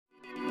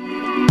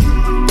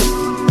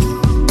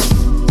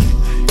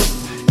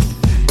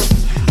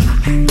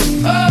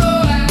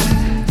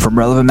from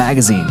Relevant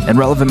Magazine and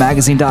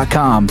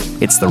relevantmagazine.com,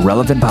 it's the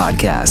Relevant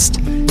Podcast.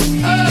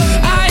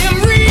 I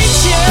am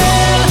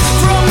reaching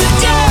from the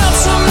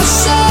depths of my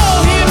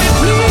soul. Hear me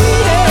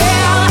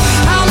pleading.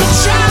 I'm a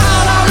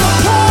child, I'm the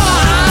poor.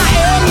 I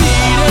am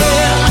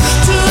needing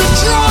to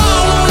draw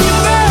on your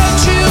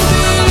virtue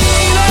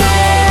believing.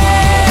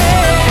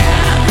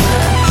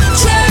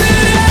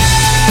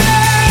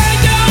 Today,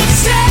 don't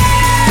say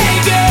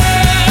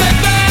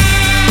goodbye.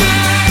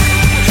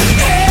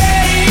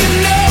 Hey, you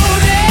know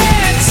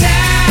that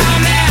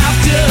time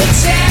after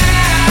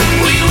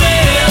time we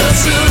will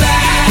survive.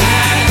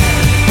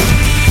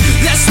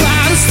 That's why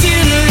I'm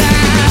still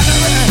alive.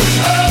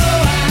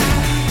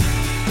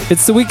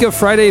 It's the week of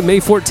Friday, May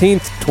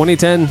 14th,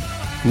 2010, and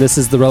this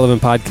is the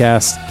Relevant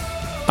Podcast.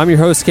 I'm your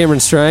host, Cameron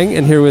Strang,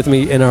 and here with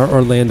me in our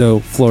Orlando,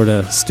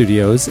 Florida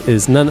studios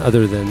is none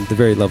other than the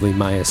very lovely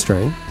Maya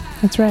Strang.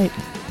 That's right.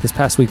 This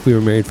past week, we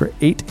were married for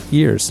 8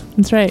 years.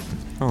 That's right.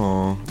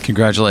 Oh,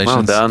 Congratulations.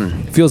 well done.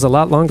 It feels a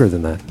lot longer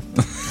than that.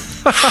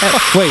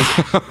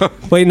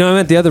 Wait, no, I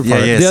meant the other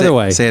part. Yeah, the other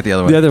way. Say it the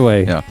other way. The other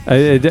way. Yeah.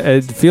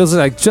 It feels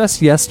like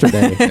just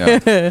yesterday.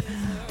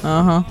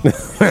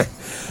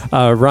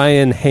 Yeah.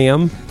 Ryan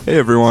Ham, hey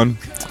everyone.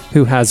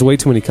 who has way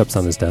too many cups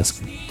on his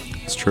desk.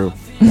 It's true.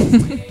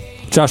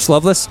 Josh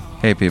Loveless,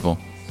 Hey, people.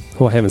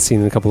 who I haven't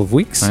seen in a couple of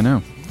weeks. I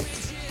know.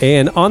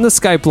 And on the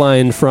Skype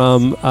line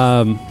from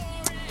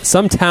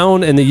some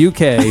town in the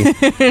UK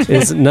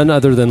is none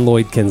other than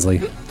Lloyd Kinsley.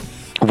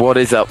 What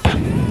is up?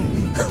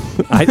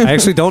 I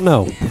actually don't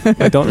know.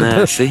 I don't know.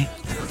 Nah, see?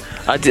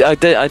 I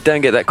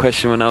don't get that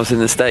question when I was in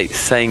the States.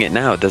 Saying it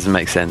now, it doesn't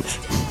make sense.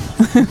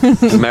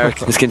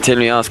 Americans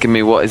continually asking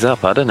me what is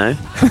up. I don't know.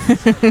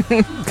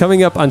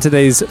 Coming up on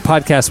today's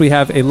podcast, we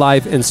have a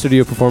live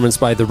in-studio performance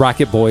by the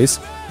Rocketboys,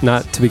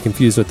 not to be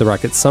confused with the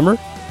Rocket Summer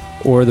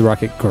or the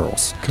Rocket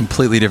Girls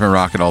Completely different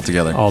rocket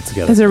altogether.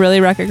 altogether. Is it really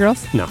Rocket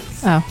Girls? No.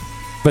 Oh,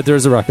 But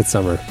there's a Rocket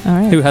Summer all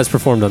right. who has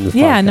performed on this podcast.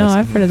 Yeah, no,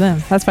 I've heard of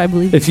them. That's why I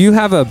believe If you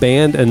have a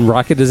band and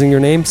Rocket is in your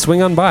name,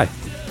 swing on by.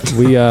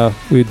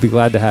 We'd be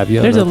glad to have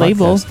you. there's on a our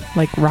label podcast.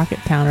 like Rocket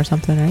Town or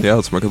something, right? Yeah,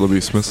 it's Michael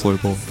W. Smith's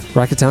label.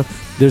 Rocket Town.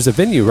 There's a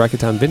venue, Rocket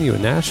Town venue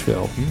in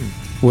Nashville,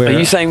 where Are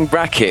you saying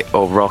racket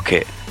or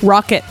rocket?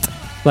 Rocket.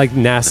 like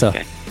NASA.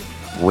 Okay.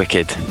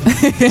 Wicked.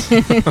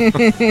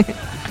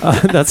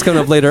 That's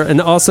coming up later,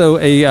 and also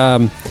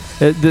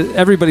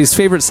everybody's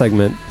favorite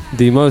segment,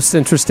 the most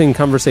interesting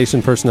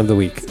conversation person of the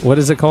week. What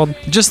is it called?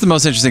 Just the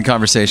most interesting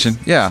conversation.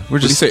 Yeah, we're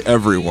Did you just. say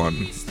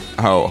everyone?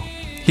 How?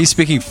 He's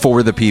speaking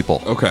for the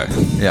people. Okay.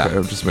 Yeah. Okay,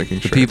 I'm just making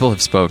The sure. people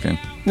have spoken.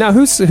 Now,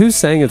 who's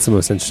saying it's the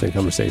most interesting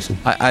conversation?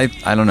 I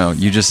don't know.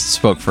 You just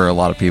spoke for a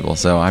lot of people,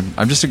 so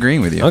I'm just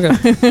agreeing with you. Okay,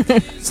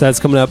 so that's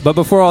coming up. But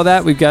before all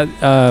that, we've got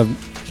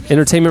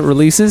entertainment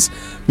releases,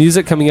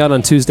 music coming out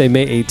on Tuesday,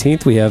 May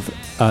 18th. We have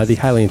the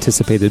highly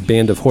anticipated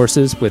Band of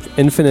Horses with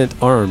Infinite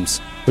Arms,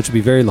 which will be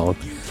very long.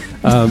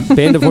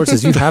 Band of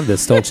Horses, you have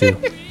this, don't you?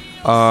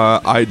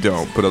 I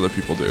don't, but other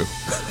people do.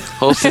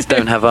 Horses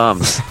don't have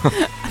arms.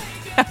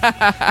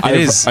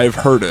 I've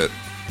heard it,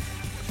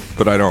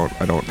 but I don't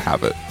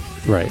have it.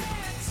 Right.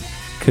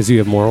 Because you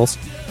have morals?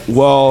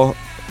 Well,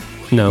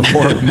 No.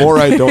 more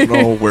I don't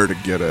know where to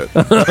get it.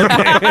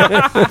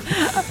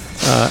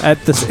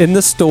 In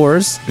the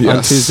stores on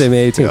Yes. Tuesday,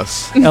 May 18th.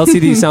 Yes.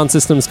 LCD Sound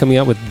Systems coming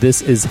out with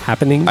This Is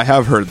Happening. I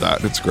have heard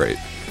that. It's great.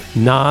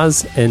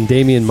 Nas and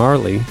Damian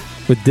Marley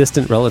with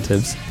Distant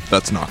Relatives.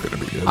 That's not going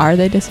to be good. Are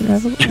they distant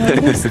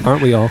relatives?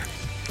 Aren't we all?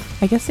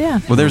 I guess, yeah.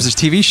 Well, there's this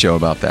TV show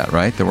about that,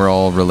 right? That we're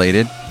all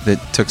related. That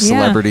took Yeah.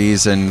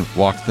 celebrities and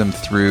walked them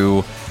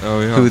through Oh,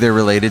 yeah. who they're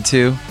related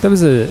to. That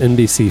was an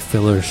NBC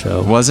filler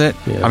show. Was it?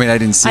 Yeah. I mean, I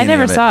didn't see. I any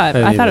never of saw it.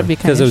 I thought it'd be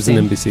kind because of it was an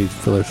interesting. NBC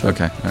filler show.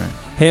 Okay, all right.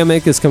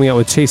 Hammock is coming out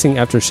with Chasing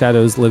After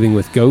Shadows, Living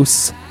with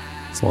Ghosts.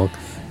 It's long.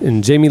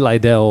 And Jamie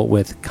Lydell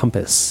with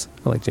Compass.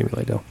 I like Jamie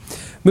Lydell.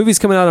 Movies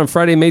coming out on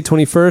Friday, May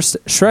 21st.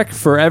 Shrek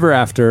Forever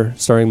After,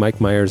 starring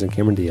Mike Myers and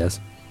Cameron Diaz.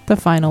 The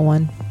final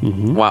one.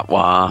 Wah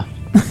wah.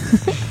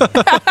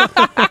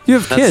 You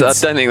have kids. I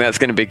don't think that's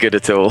going to be good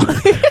at all.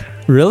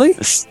 Really?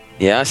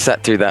 Yeah, I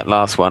sat through that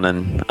last one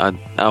and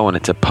I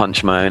wanted to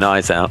punch my own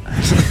eyes out.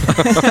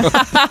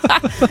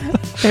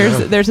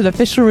 There's an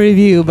official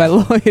review by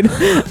Lloyd.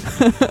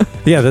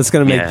 Yeah, that's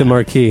going to make Yeah. the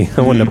marquee.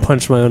 I wanted to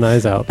punch my own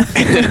eyes out.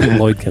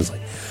 Lloyd Kinsley.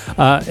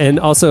 And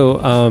also,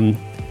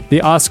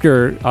 the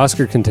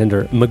Oscar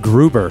contender,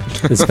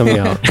 MacGruber, is coming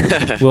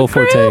out. Will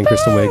Forte and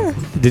Kristen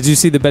Wiig. Did you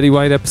see the Betty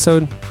White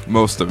episode?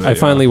 Most of it. I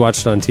finally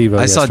watched it on TiVo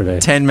I saw yesterday.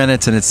 10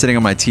 minutes and it's sitting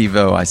on my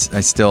TiVo.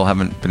 I still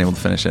haven't been able to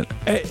finish it.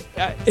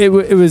 It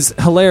was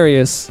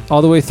hilarious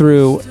all the way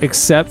through,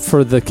 except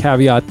for the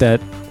caveat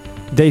that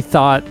they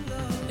thought,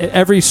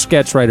 every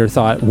sketch writer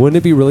thought, wouldn't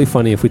it be really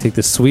funny if we take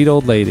this sweet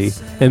old lady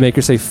and make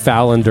her say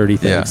foul and dirty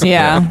things?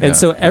 Yeah. And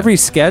so every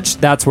sketch,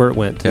 that's where it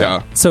went.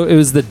 Yeah. So it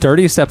was the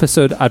dirtiest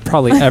episode I'd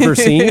probably ever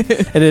seen,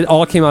 and it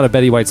all came out of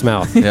Betty White's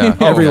mouth. Yeah.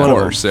 Every of one of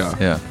course, them.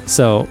 yeah. Yeah.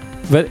 So,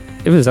 but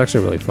it was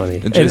actually really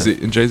funny. And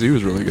Jay-Z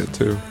was really good,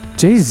 too.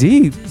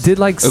 Jay-Z did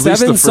like At least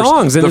 7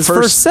 songs in his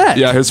first set.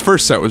 Yeah, his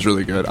first set was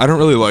really good. I don't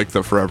really like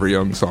the Forever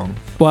Young song.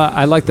 Well,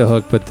 I like the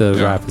hook, but the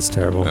Yeah. rap is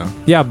terrible. Yeah.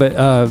 Yeah,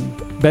 but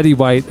Betty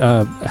White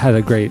had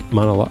a great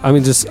monologue. I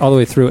mean, just all the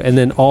way through. And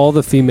then all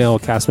the female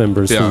cast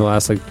members Yeah. from the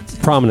last,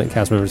 prominent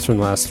cast members from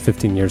the last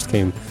 15 years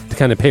came to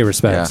kind of pay Yeah,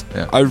 respects.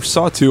 yeah. I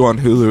saw too on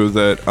Hulu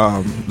that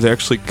they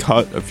actually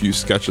cut a few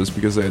sketches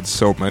because they had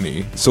so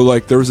many. So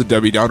like there was a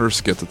Debbie Downer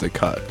skit that they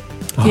cut.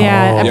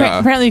 Yeah, Oh. Yeah.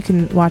 apparently you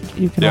can watch.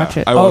 You can watch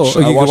it. I watched,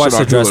 you I can watched watch it the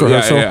on dress Hulu.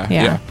 rehearsal?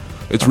 Yeah.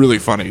 It's really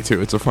funny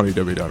too. It's a funny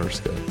Debbie Downer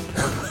skit.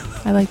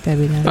 I like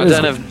Debbie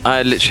Downer.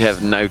 I literally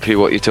have no clue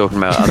what you're talking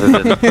about.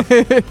 Other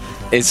than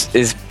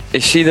is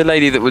she the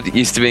lady that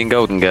used to be in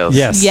Golden Girls?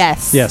 Yes.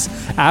 Yes. Yes.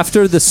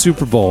 After the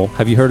Super Bowl,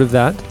 have you heard of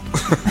that?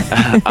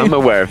 I'm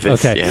aware of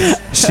this. Okay. Yes.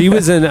 She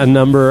was in a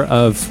number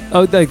of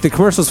the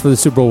commercials for the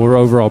Super Bowl were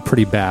overall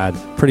pretty bad,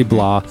 pretty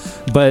blah.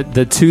 But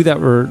the two that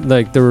were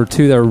there were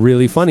two that were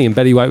really funny, and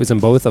Betty White was in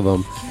both of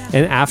them.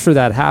 And after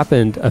that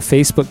happened, a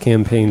Facebook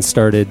campaign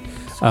started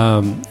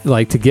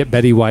to get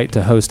Betty White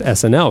to host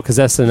SNL, because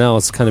SNL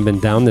has kind of been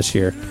down this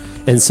year.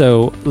 And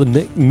so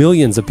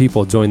millions of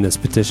people joined this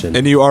petition.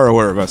 And you are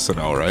aware of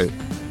SNL, right?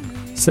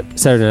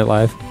 Saturday Night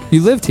Live.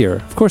 You lived here.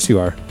 Of course you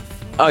are.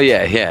 Oh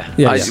yeah. Yeah.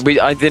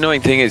 The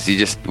annoying thing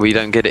is we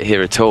don't get it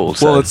here at all.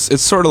 So. Well,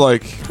 it's sort of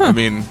like I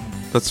mean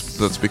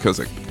that's because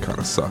it kind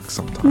of sucks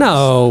sometimes.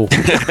 No.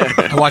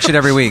 I watch it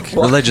every week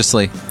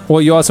religiously.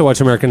 Well, you also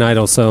watch American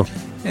Idol, so...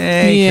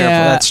 Hey, Yeah.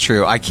 careful. That's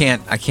true. I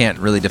can't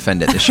really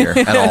defend it this year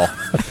at all.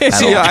 At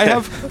See, all.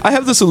 I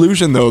have this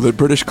illusion though that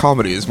British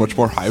comedy is much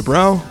more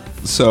highbrow.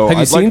 So Have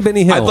you seen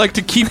Benny Hill? I'd like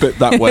to keep it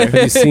that way. Have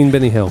you seen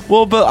Benny Hill?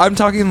 Well, but I'm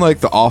talking like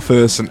The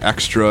Office and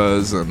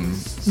Extras and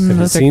Have you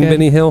those are seen good.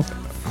 Benny Hill?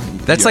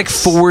 That's like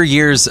 4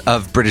 years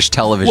of British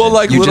television. well,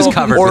 like you little, just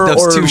covered or, with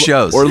those or, two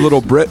shows. or Little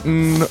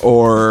Britain,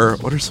 or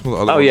what are some of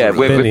the other Oh ones yeah, that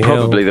are really we're Benny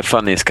probably Hill. the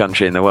funniest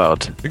country in the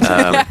world.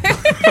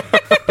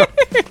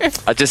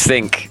 I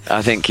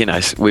think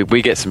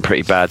we get some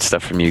pretty bad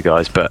stuff from you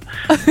guys, but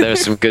there are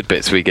some good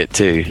bits we get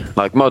too.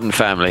 Like Modern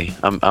Family,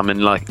 I'm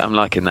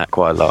liking that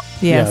quite a lot.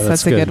 Yes,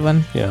 that's a good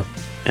one. Yeah.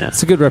 Yeah.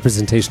 It's a good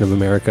representation of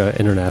America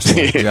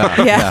internationally.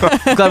 yeah, Yeah.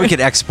 I'm glad we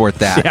could export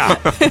that.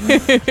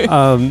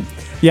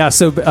 Yeah.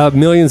 So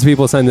millions of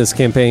people signed this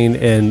campaign,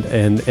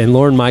 and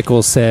Lorne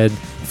Michaels said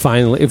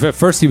finally. At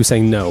first, he was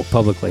saying no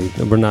publicly.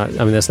 We're not.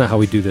 I mean, that's not how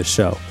we do this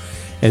show.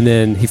 And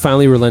then he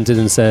finally relented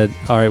and said,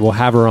 "All right, we'll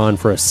have her on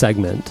for a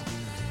segment."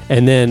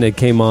 And then it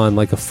came on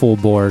like a full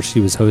bore. She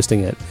was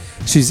hosting it.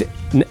 She's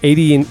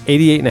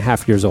 88 and a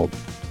half years old.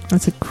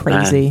 That's a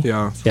crazy.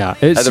 Yeah. Yeah.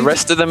 Are the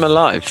rest of them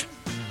alive?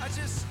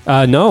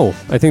 No,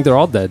 I think they're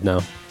all dead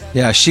now.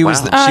 Yeah, she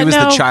was Wow. the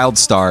No. child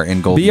star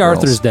in Golden B. Girls.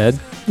 Arthur's dead.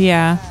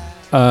 Yeah.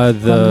 Mom.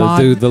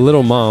 The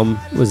little mom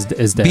is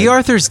dead. B.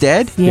 Arthur's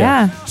dead?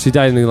 Yeah. She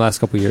died in the last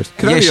couple of years.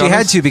 Can I Yeah, be she had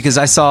honest? to because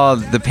I saw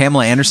the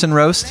Pamela Anderson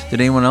roast.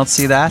 Did anyone else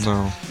see that?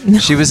 No.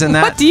 She was in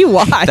that. What do you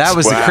watch? That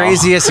was the Wow.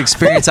 craziest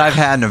experience I've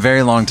had in a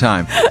very long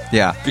time.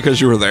 Yeah.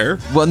 Because you were there?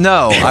 Well,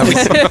 no,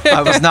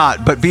 I was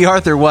not, but B.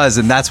 Arthur was,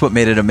 and that's what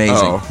made it amazing.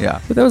 Oh. Yeah.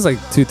 But that was like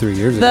 2-3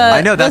 years ago. The, I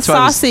know, that's the why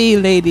I was- saucy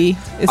lady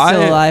is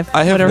still alive.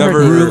 I have Whatever her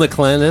never- name Rue is.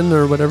 McClellan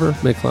or whatever.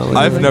 McClellan.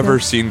 I've like never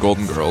that. seen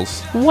Golden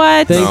Girls.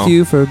 What? Thank No.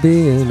 you for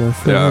being a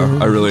friend.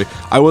 Yeah,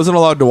 I wasn't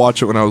allowed to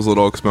watch it when I was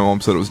little because my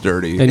mom said it was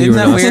dirty. And you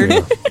Isn't were that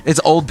not weird? It's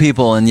old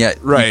people, and yet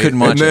right. you couldn't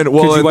watch and then, it.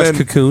 Well, Could you and watch then,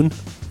 Cocoon?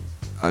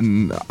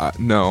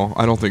 no,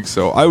 I don't think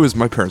so.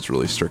 My parents were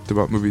really strict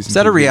about movies. Is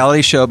that a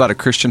reality show about a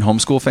Christian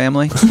homeschool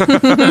family?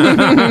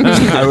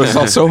 I was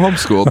also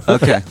homeschooled.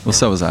 Okay. Well,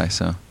 so was I,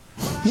 so.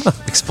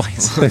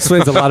 Explains. That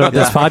explains a lot about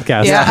this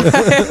podcast. Yeah.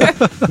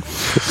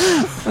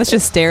 Let's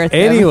just stare at them.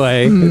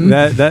 Anyway,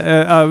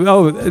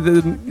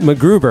 the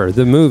MacGruber,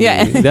 the movie.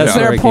 Yeah. That's Is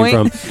there where a it point?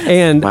 came from.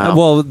 And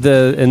Wow.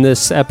 in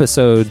this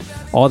episode,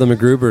 all the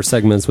MacGruber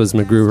segments was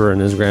MacGruber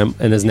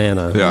and his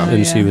nana, Yeah.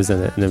 and Oh, she yeah. was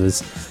in it, and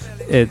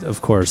it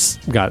of course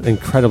got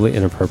incredibly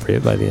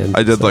inappropriate by the end.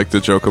 I did So, like the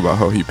joke about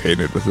how he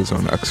painted with his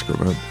own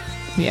excrement.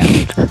 Yeah.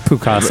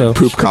 Picasso.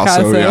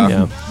 Picasso, yeah.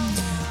 Yeah.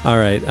 All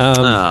right.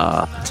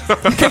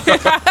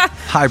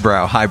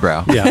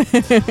 Highbrow. Yeah.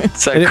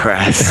 So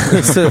crass.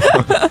 So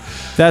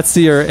that's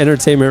your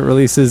entertainment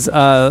releases.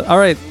 All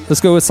right, let's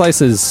go with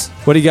slices.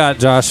 What do you got,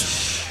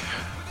 Josh?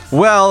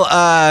 Well,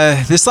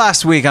 this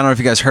last week, I don't know if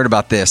you guys heard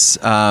about this,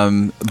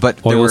 but there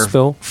Oil were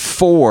spill?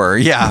 4.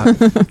 Yeah.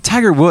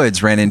 Tiger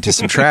Woods ran into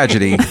some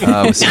tragedy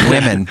with some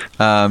women.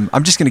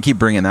 I'm just going to keep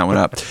bringing that one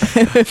up.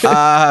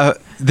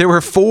 There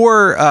were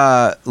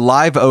 4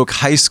 Live Oak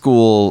High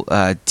School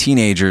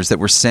teenagers that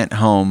were sent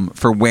home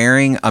for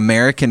wearing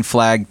American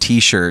flag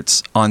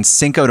T-shirts on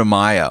Cinco de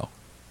Mayo.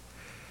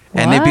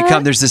 And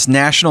What? there's this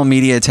national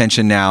media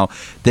attention now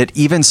that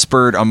even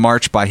spurred a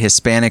march by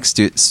Hispanic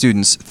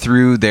students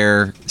through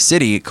their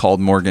city called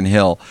Morgan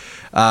Hill.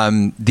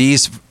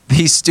 These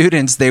these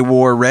students, they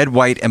wore red,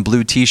 white, and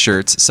blue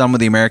T-shirts, some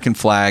with the American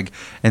flag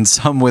and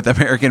some with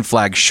American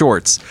flag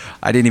shorts.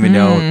 I didn't even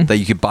know that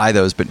you could buy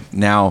those, but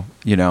now,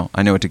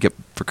 I know what to get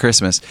for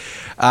Christmas.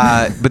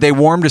 But they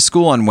wore them to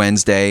school on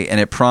Wednesday, and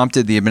it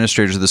prompted the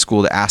administrators of the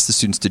school to ask the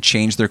students to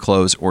change their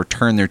clothes or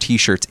turn their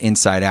T-shirts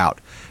inside out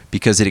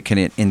because it can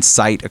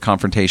incite a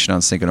confrontation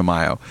on Cinco de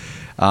Mayo.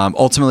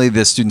 Ultimately,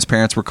 the students'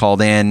 parents were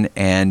called in,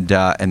 and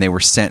they were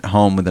sent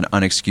home with an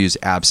unexcused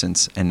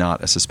absence and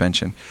not a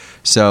suspension.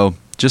 So,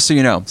 just so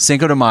you know,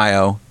 Cinco de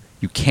Mayo,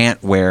 you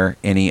can't wear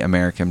any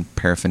American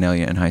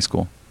paraphernalia in high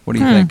school. What do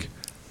you think?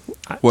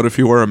 What if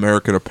you wear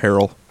American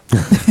apparel?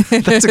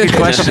 That's a good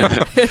question.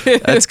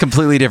 That's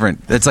completely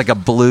different. It's like a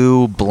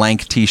blue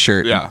blank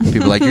T-shirt. Yeah.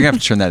 People are like, you're going to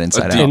have to turn that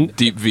inside out.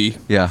 Deep V.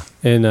 Yeah.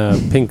 And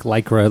pink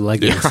Lycra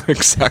leggings. Yeah,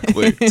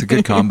 exactly. It's a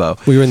good combo.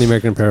 We were in the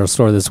American Apparel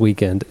store this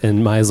weekend,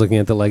 and Maya's looking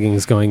at the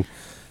leggings going,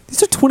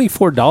 these are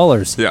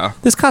 $24. Yeah.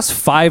 This costs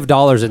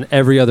 $5 in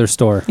every other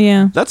store.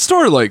 Yeah. That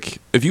store, like,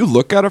 if you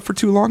look at it for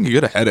too long, you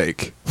get a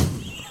headache.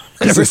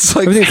 'Cause it's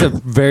like, Everything's a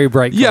very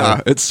bright color.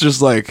 yeah, it's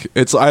just like,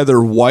 it's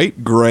either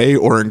white, gray,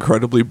 or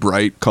incredibly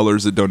bright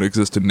colors that don't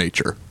exist in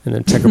nature. And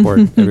then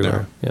checkerboard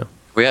everywhere. Yeah.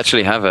 We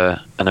actually have an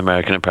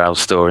American Apparel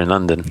store in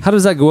London. How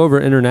does that go over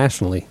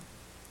internationally?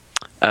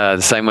 The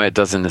same way it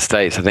does in the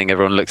States. I think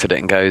everyone looks at it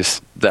and goes,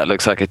 that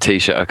looks like a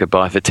T-shirt I could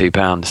buy for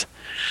 £2.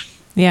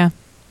 Yeah.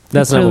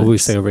 That's not So- what we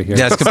say over here.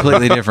 Yeah, it's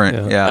completely different.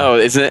 Yeah. Yeah. Oh,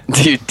 isn't it?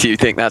 Do you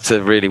think that's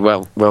a really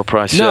well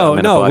priced shirt? No,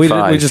 I'm gonna buy we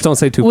five. just don't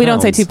say £2. We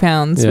don't say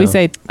 £2. Yeah. We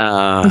say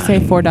Ah,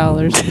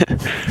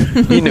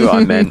 $4. you knew what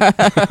I meant.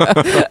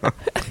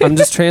 I'm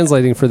just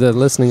translating for the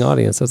listening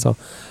audience. That's all.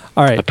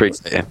 All right.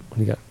 Appreciate it. What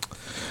do you got?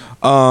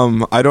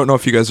 I don't know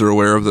if you guys are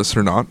aware of this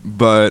or not,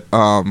 but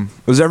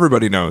as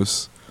everybody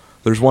knows,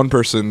 there's one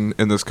person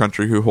in this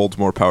country who holds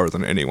more power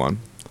than anyone.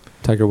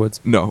 Tiger Woods?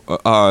 No,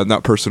 and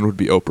that person would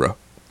be Oprah.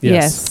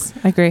 Yes.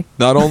 I agree.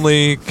 Not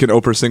only can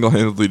Oprah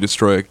single-handedly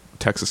destroy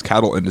Texas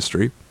cattle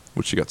industry,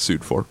 which she got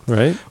sued for,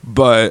 Right?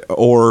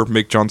 or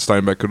make John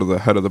Steinbeck go to the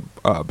head of the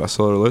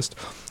bestseller list,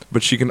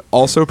 but she can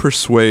also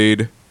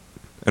persuade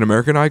an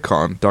American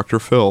icon, Dr.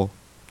 Phil,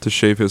 to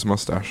shave his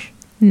mustache.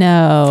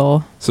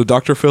 No. So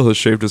Dr. Phil has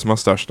shaved his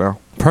mustache now.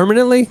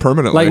 Permanently?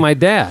 Permanently. Like my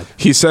dad.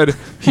 He said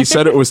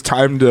it was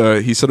time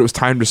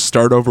to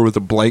start over with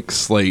a blank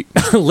slate.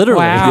 Literally.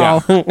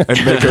 Wow.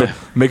 And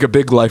make a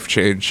big life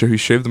change. So he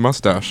shaved the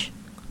mustache.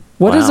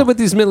 What is Wow. it with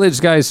these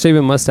middle-aged guys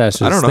shaving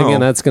mustaches? I don't know. Thinking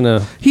that's going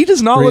to... He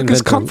does not look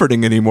as Reinvent him.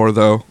 comforting anymore,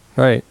 though.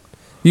 Right.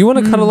 You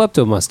want to cuddle up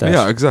to a mustache.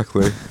 Yeah,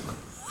 exactly.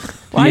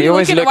 Why are you you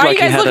always looking- look why are like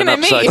you you guys had an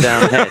looking at me?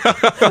 upside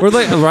down head. We're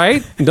like,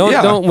 right?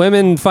 Yeah. Don't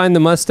women find the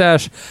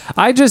mustache?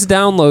 I just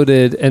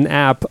downloaded an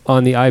app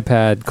on the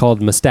iPad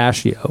called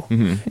Mustachio.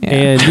 Mm-hmm. Yeah.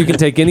 And you can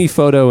take any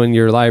photo in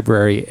your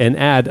library and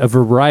add a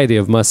variety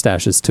of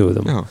mustaches to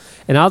them. Oh.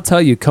 And I'll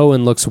tell you,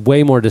 Cohen looks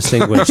way more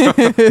distinguished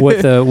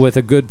with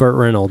a good Burt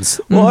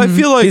Reynolds. Well, I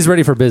feel like He's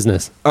ready for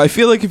business. if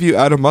you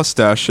add a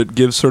mustache, it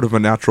gives sort of a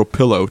natural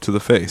pillow to the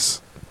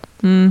face.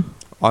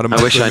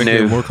 Automatically I wish I making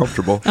it knew. more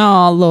comfortable.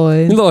 Oh,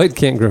 Lloyd. Lloyd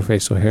can't grow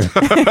facial hair.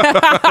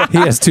 He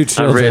has 2 I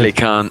children. really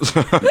can't.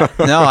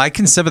 No, I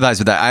can sympathize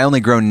with that. I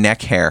only grow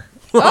neck hair.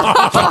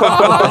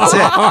 That's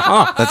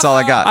it. That's all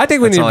I got. I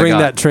think we That's need to all I bring got.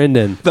 that trend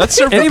in. That's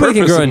served a Anybody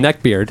can purpose grow a in-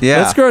 neck beard. Yeah.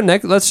 Let's grow a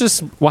neck. Let's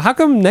just. Well, how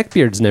come neck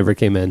beards never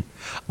came in?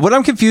 What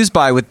I'm confused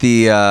by with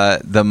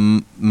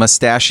the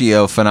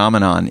mustachio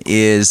phenomenon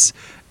is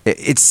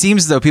it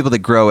seems as though people that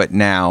grow it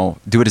now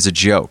do it as a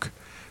joke.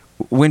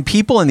 When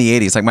people in the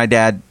 80s, like my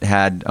dad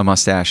had a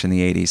mustache in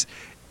the 80s,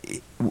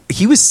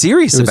 he was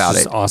serious It was about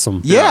just it.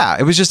 awesome. Yeah,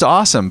 it was just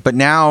awesome. But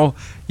now,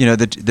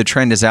 the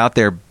trend is out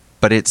there,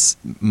 but it's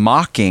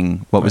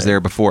mocking what was Right. there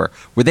before.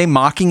 Were they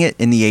mocking it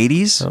in the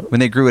 80s when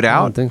they grew it I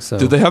out? don't think so.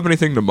 Did they have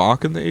anything to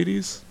mock in the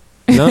 80s?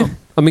 No.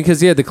 I mean,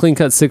 because you had the clean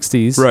cut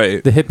 60s,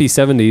 Right. the hippie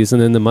 70s, and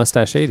then the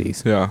mustache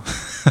 80s. Yeah.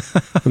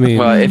 I mean,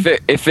 Well,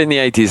 if in the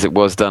 80s it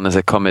was done as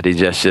a comedy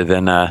gesture,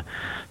 then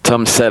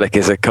Tom Selleck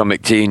is a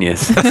comic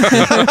genius.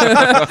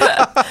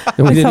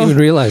 and we didn't even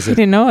realize You it.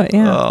 didn't know it,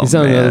 yeah. Oh, He's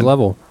on another man.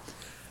 level.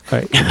 All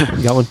right.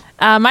 You got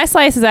one? My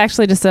slice is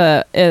actually just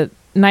a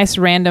nice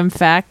random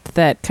fact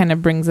that kind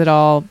of brings it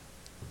all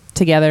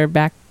together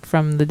back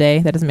from the day.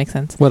 That doesn't make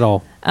sense. What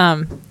all?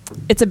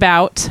 It's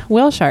about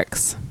whale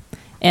sharks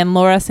and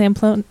Laura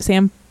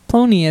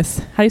Samplonius.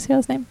 How do you say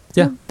his name?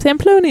 Yeah.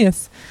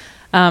 Samplonius.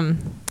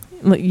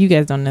 Look, you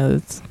guys don't know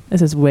this.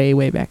 This is way,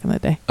 way back in the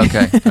day.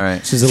 Okay, all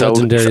right. She's a It's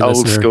legendary old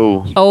listener.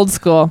 school. Old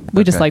school.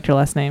 We just Okay. liked her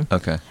last name.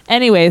 Okay.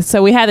 Anyways,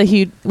 so we had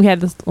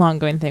this long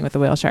going thing with the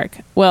whale shark.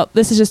 Well,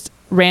 this is just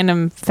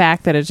random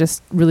fact that is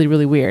just really,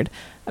 really weird.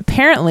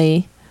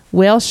 Apparently,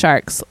 whale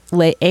sharks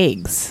lay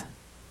eggs.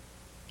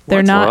 They're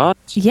What? not. What?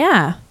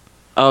 Yeah.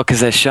 Oh, because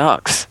they're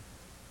sharks.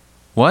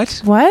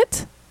 What?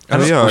 What? Oh,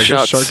 yeah, Well, I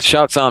guess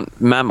sharks aren't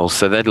mammals,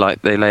 so they lay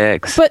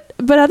eggs.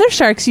 But other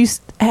sharks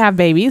have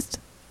babies.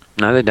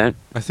 No, they don't.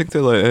 I think they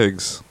lay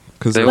eggs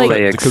because They they're,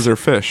 lay eggs. because they're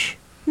fish.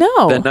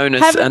 No. They're known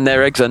as, Haven't- and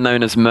their eggs are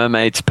known as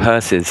mermaids'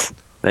 purses.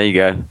 There you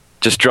go.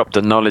 Just dropped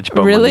a knowledge bomb.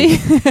 on really?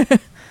 you.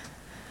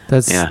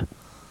 That's Yeah.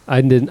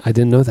 I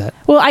didn't know that.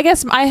 Well, I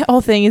guess my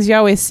whole thing is you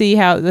always see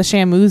how the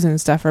shamus and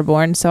stuff are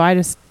born, so I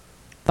just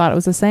thought it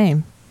was the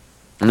same.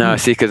 No,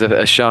 see, because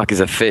a shark is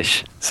a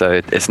fish, so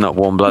it's not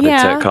warm-blooded, so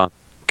Yeah. it can't.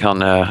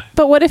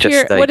 But what if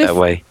Just stay that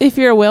way. if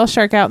you're a whale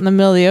shark out in the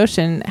middle of the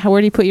ocean?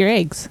 Where do you put your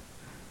eggs?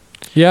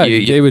 Yeah,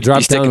 you, they would drop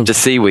you stick down. them to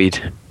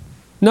seaweed.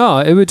 No,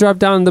 it would drop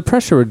down. The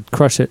pressure would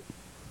crush it.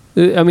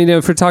 I mean,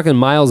 if we're talking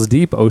miles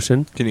deep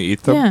ocean, Can you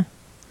eat them? Yeah,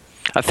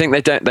 I think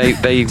they don't.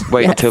 They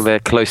wait until they're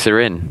closer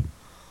in.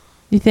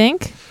 you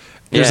think?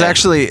 There's Yeah.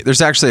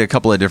 actually a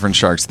couple of different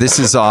sharks. This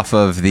is off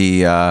of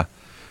the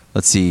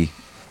let's see.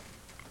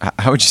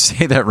 How would you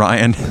say that,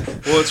 Ryan?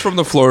 Well, it's from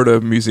the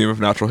Florida Museum of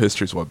Natural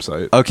History's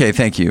website. Okay,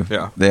 thank you.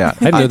 Yeah. Yeah.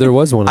 I didn't know there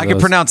was one. Of I can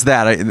those. pronounce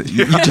that.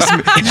 You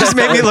just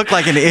made me look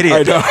like an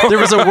idiot. I know. There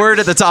was a word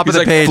at the top He's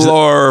of the like page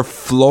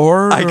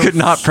floor. I could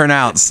not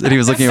pronounce that he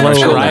was looking at my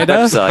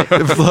Florida? shoulder.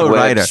 Website.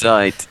 Florida.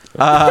 Website.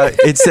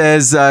 It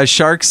says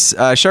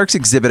sharks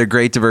exhibit a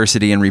great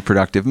diversity in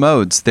reproductive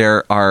modes.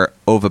 There are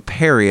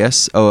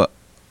oviparous,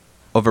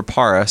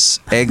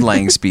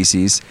 egg-laying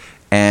species,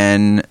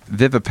 and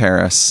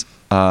viviparous,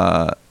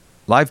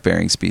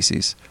 live-bearing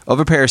species.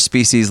 Oviparous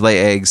species lay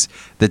eggs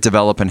that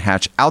develop and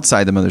hatch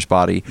outside the mother's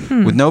body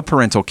with no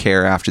parental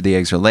care after the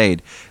eggs are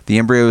laid. The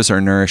embryos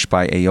are nourished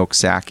by a yolk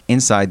sac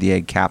inside the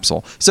egg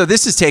capsule. So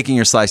this is taking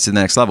your slice to the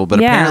next level, but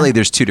Yeah. apparently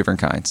there's two different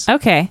kinds.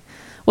 Okay.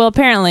 Well,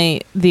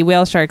 apparently the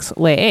whale sharks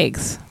lay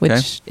eggs, which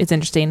Okay. is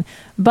interesting.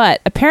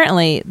 But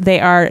apparently they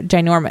are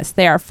ginormous.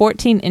 They are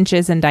 14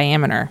 inches in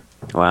diameter.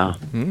 Wow.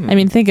 I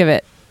mean, think of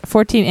it.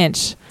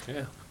 14-inch.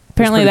 Yeah.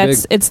 Apparently pretty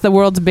that's big. it's the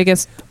world's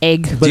biggest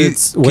egg. But Do you-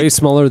 it's way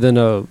smaller than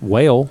a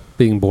whale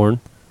being born.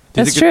 Do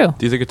you That's think true.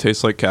 Do you think it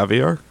tastes like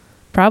caviar?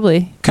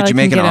 Probably. Could you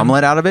make an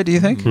omelet out of it, do you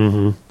think?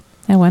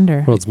 I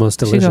wonder. World's most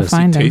Should go delicious.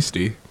 find 'em.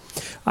 Tasty.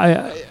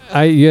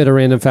 You had a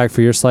random fact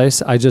for your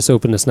slice. I just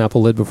opened a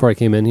Snapple lid before I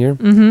came in here.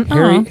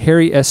 Aw.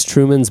 Harry S.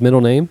 Truman's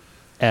middle name,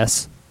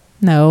 S.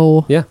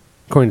 No. Yeah,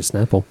 according to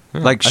Snapple.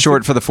 Like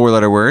short for the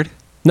four-letter word?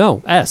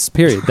 No, S.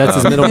 Period. That's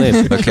his middle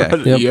name. Okay.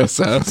 Yep.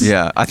 ESS.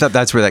 Yeah, I thought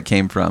that's where that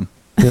came from.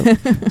 Yep.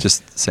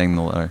 Just saying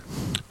the letter.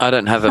 I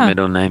don't have a Huh.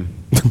 middle name.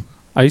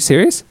 Are you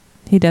serious?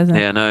 He doesn't.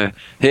 Yeah, no.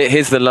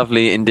 Here's the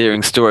lovely,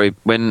 endearing story.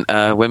 When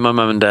my mum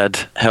and dad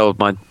held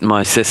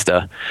my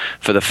sister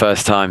for the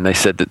first time, they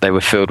said that they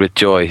were filled with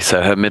joy.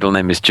 So her middle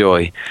name is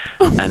Joy,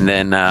 and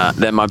then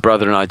my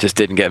brother and I just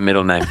didn't get a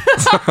middle name.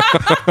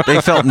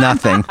 They felt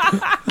nothing.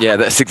 Yeah,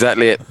 that's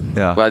exactly it.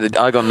 Yeah. Well,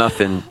 I got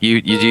nothing.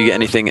 You do you get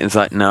anything? It's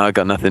like, no, I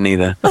got nothing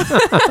either.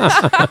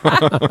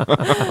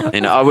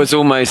 I was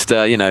almost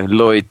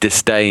Lloyd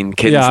Disdain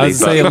Kinsley. Yeah, I was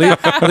but- saying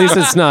at least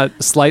it's not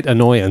slight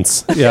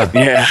annoyance. Yeah,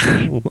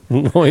 yeah.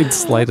 Lloyd's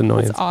slight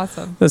annoyance. That's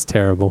awesome. That's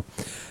terrible.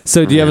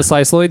 So, do you have a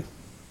slice, Lloyd?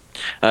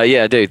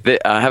 Yeah, dude.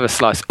 I have a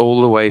slice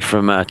all the way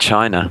from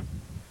China.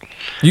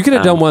 You could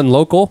have done one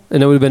local,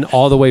 and it would have been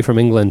all the way from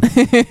England.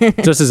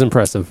 Just as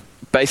impressive.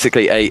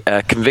 Basically,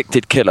 a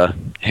convicted killer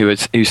who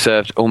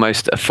served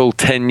almost a full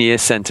 10-year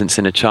sentence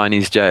in a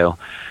Chinese jail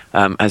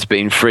has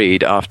been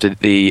freed after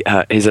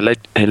his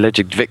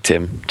alleged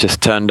victim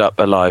just turned up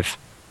alive.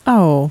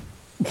 Oh,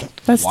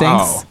 that stinks.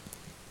 Wow.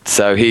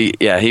 So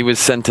he was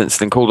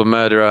sentenced and called a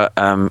murderer.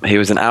 He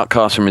was an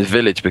outcast from his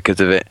village because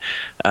of it.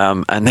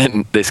 And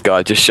then this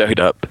guy just showed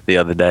up the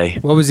other day.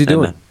 What was he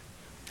doing?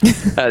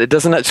 It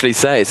doesn't actually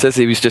say. It says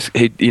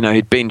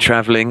he'd been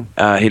traveling.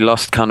 He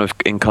lost kind of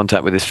in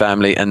contact with his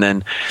family, and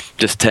then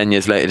just 10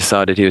 years later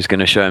decided he was going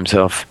to show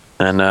himself.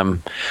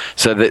 And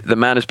so the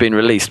man has been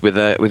released with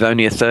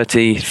only a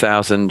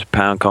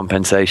 £30,000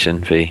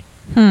 compensation fee.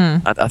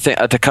 I think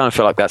I kind of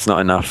feel like that's not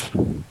enough.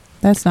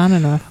 That's not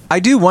enough. I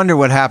do wonder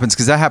what happens,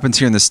 because that happens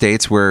here in the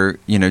States where,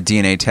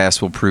 DNA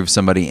tests will prove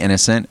somebody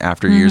innocent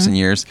after years and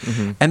years.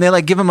 And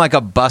they give them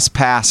a bus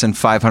pass and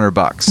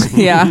 $500.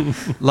 Yeah.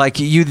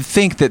 You'd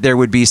think that there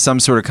would be some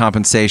sort of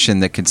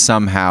compensation that could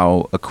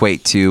somehow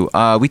equate to,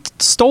 we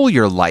stole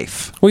your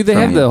life. Well, they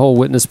from have you. the whole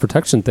witness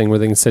protection thing where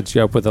they can set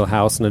you up with a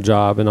house and a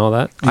job and all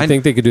that. I I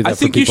think they could do that I for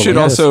think you people should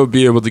like this. also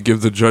be able to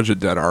give the judge a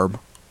dead arm.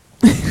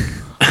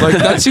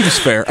 That seems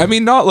fair. I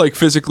mean, not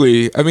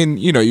physically. I mean,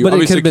 you But it could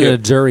obviously have been a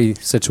can't. jury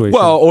situation.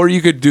 Well, or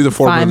you could do the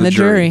form Find of the the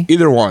jury. jury.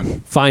 Either one.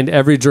 find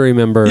every jury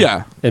member.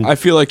 Yeah, and I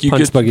feel like you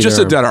punch get Buggy just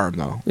their a dead arm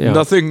though. Yeah.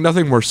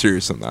 Nothing more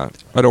serious than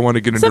that. I don't want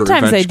to get into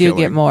Sometimes revenge they do killing.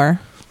 get more.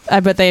 I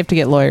bet they have to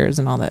get lawyers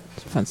and all that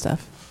fun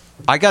stuff.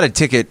 I got a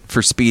ticket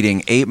for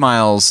speeding 8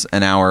 miles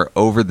an hour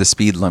over the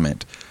speed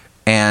limit.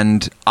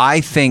 And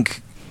I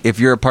think if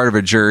you're a part of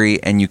a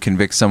jury and you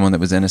convict someone that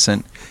was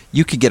innocent,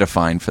 you could get a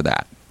fine for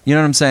that. You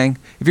know what I'm saying?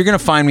 If you're going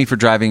to fine me for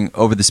driving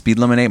over the speed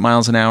limit 8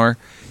 miles an hour,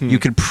 you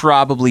could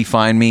probably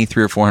fine me $300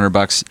 or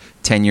 $400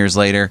 10 years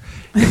later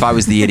if I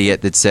was the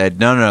idiot that said,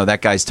 no,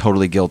 that guy's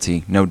totally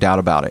guilty. No doubt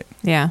about it.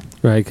 Yeah.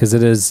 Right, because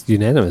it is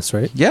unanimous,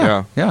 right?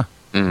 Yeah.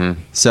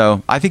 Mm-hmm.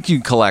 So I think you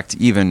collect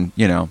even,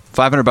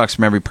 $500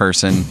 from every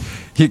person.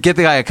 You get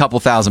the guy a couple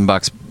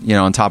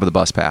 $1,000, on top of the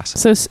bus pass.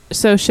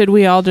 So should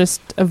we all just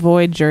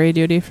avoid jury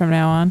duty from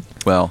now on?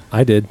 Well,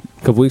 I did a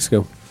couple weeks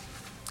ago.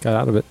 Got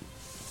out of it.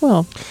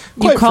 Well,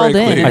 you Quite called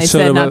frankly, in and I they showed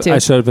said up. not to. I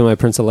showed up in my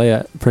Princess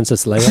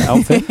Leia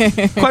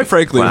outfit. Quite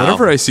frankly, Wow.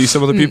 whenever I see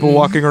some of the people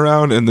walking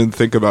around and then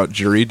think about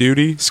jury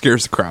duty,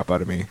 scares the crap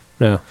out of me.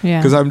 Yeah. Yeah.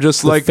 Because I'm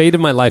just The like, fate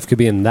of my life could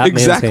be in that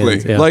exactly. man's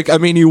hands. Yeah. Like, I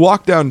mean, you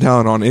walk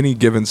downtown on any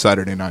given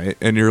Saturday night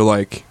and you're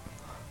like,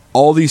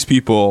 all these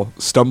people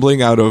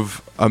stumbling out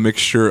of a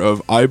mixture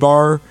of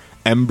Ibar,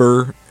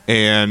 Ember,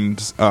 and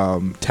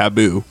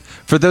Taboo.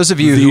 For those of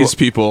you These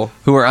people.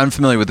 who are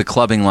unfamiliar with the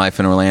clubbing life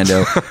in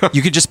Orlando,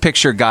 you could just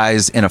picture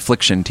guys in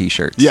Affliction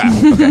t-shirts. Yeah.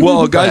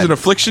 Well, guys ahead. in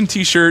Affliction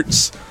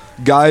t-shirts,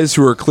 guys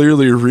who are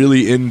clearly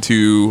really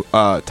into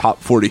top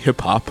 40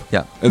 hip hop.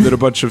 Yeah. And then a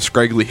bunch of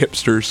scraggly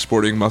hipsters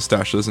sporting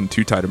mustaches and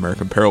too tight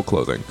American Apparel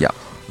clothing. Yeah.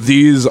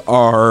 These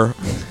are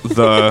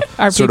the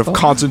Our sort people. of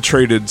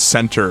concentrated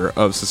center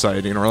of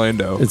society in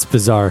Orlando. It's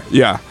bizarre.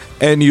 Yeah.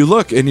 And you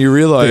look and you They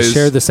realize.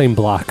 share the same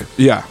block.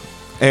 Yeah.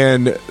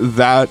 And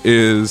that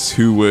is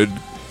who would.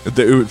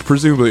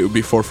 Presumably, it would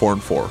be 4, 4,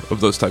 and 4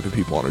 of those type of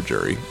people on a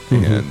jury.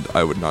 And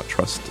I would not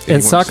trust And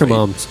anyone's soccer fate.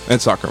 moms.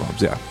 And soccer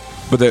moms, yeah.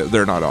 But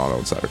they're not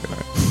on Saturday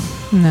night.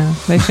 No,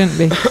 they shouldn't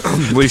be.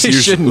 At least, They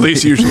shouldn't at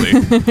least usually.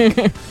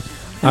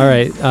 All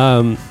right.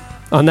 On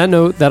that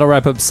note, that'll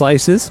wrap up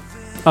Slices.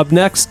 Up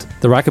next,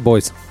 the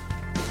Rocketboys.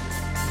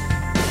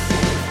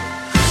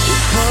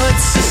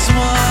 Puts a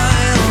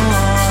smile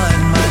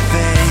on my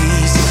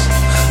face,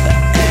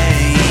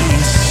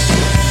 ace,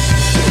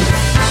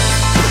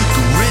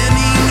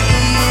 grinning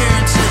ear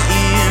to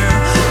ear,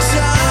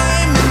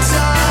 time and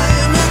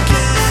time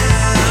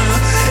again.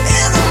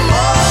 In the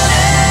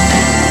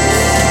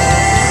morning,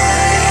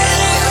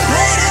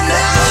 late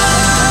at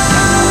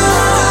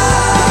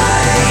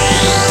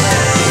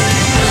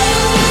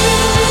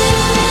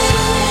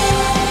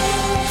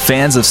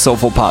Fans of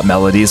soulful pop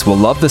melodies will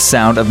love the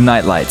sound of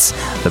Nightlights,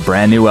 the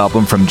brand new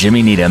album from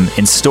Jimmy Needham,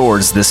 in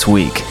stores this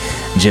week.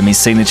 Jimmy's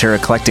signature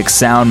eclectic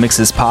sound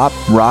mixes pop,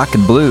 rock,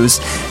 and blues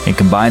and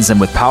combines them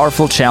with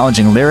powerful,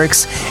 challenging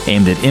lyrics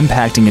aimed at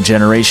impacting a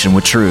generation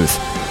with truth.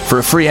 For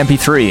a free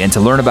MP3 and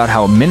to learn about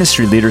how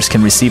ministry leaders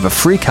can receive a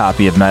free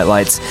copy of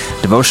Nightlights,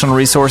 devotional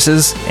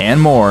resources,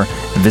 and more,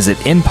 visit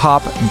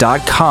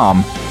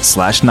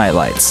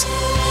inpop.com/nightlights.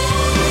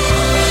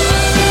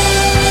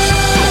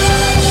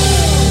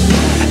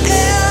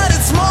 and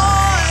it's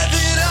more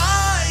than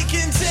I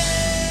can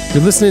take.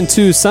 You're listening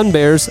to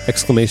Sunbears!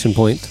 Exclamation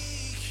point.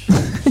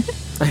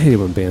 I hate it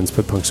when bands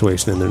put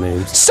punctuation in their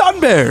names.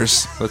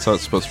 Sunbears! That's how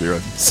it's supposed to be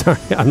read. Sorry,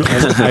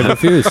 I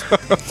refuse.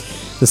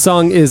 The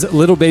song is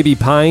Little Baby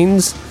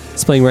Pines.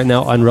 It's playing right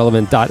now on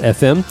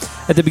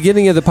Relevant.fm. At the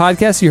beginning of the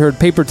podcast, you heard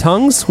Paper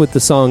Tongues with the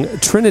song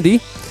Trinity,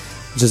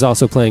 which is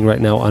also playing right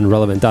now on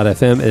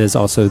Relevant.fm. It is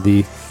also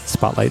the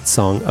Spotlight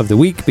Song of the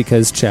Week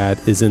because Chad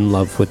is in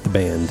love with the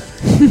band.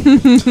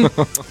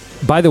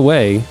 By the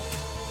way,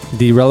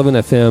 the Relevant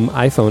FM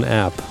iPhone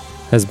app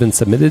has been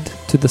submitted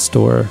to the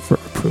store for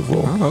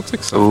approval. Oh, that's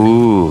exciting.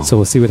 Ooh. So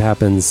we'll see what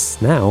happens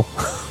now.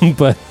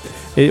 But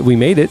we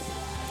made it,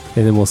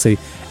 and then we'll see.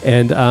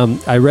 And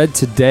I read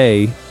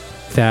today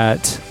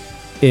that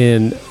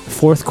in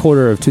fourth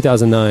quarter of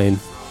 2009,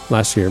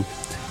 last year,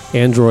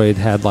 Android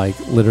had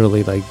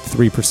literally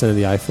 3% of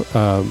the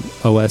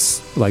iPhone,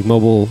 OS,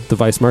 mobile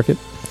device market.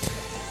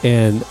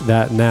 And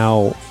that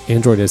now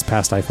Android has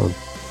passed iPhone.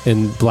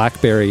 And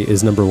BlackBerry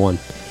is number one.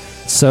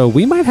 So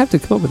we might have to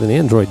come up with an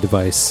Android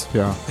device.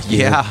 Yeah.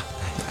 Yeah.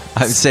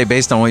 I would say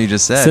based on what you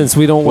just said. Since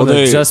we don't Well, want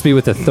to they- just be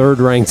with the third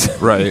ranked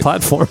Right.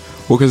 platform.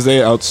 Well, because they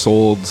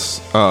outsold,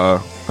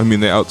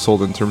 they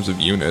outsold in terms of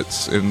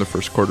units in the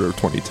first quarter of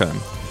 2010.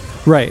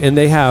 Right, and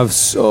they have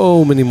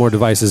so many more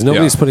devices.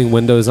 Nobody's Yeah. putting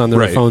Windows on their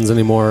Right. phones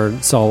anymore.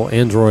 It's all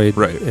Android,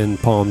 Right.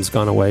 and Palm's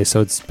gone away.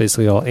 So it's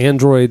basically all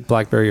Android,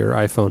 BlackBerry, or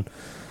iPhone.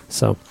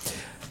 So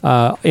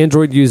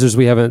Android users,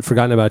 we haven't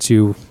forgotten about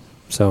you.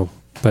 So,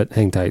 but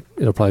hang tight.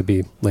 It'll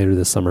probably be later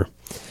this summer.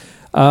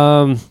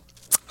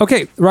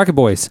 Okay, Rocket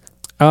Boys.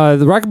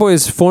 The Rocket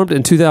Boys formed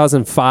in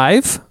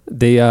 2005.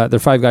 They're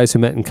five guys who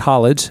met in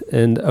college,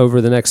 and over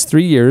the next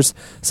 3 years,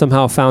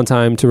 somehow found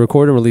time to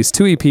record and release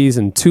 2 EPs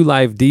and 2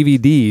 live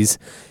DVDs,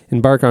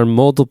 embark on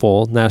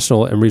multiple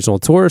national and regional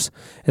tours,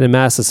 and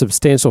amass a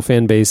substantial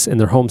fan base in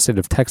their home state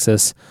of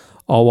Texas,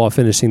 all while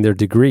finishing their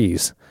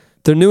degrees.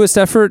 Their newest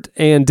effort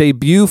and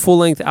debut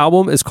full-length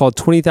album is called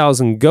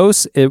 20,000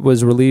 Ghosts. It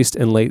was released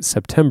in late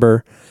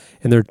September,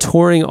 and they're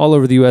touring all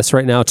over the U.S.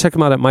 right now. Check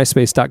them out at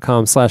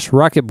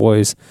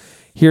myspace.com/rocketboys.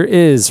 Here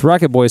is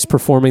Rocket Boys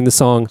performing the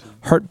song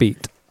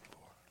Heartbeat.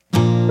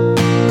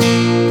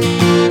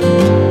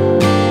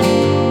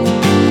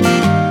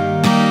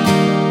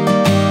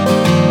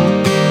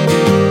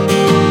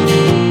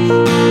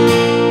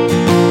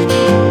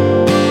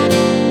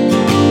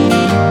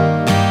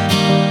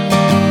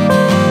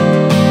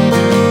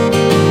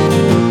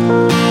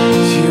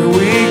 Here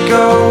we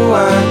go,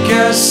 I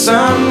guess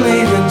I'm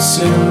leaving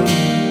soon.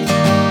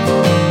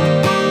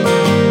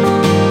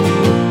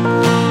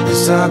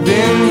 'Cause I've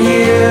been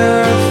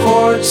here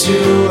for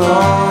too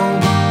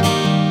long.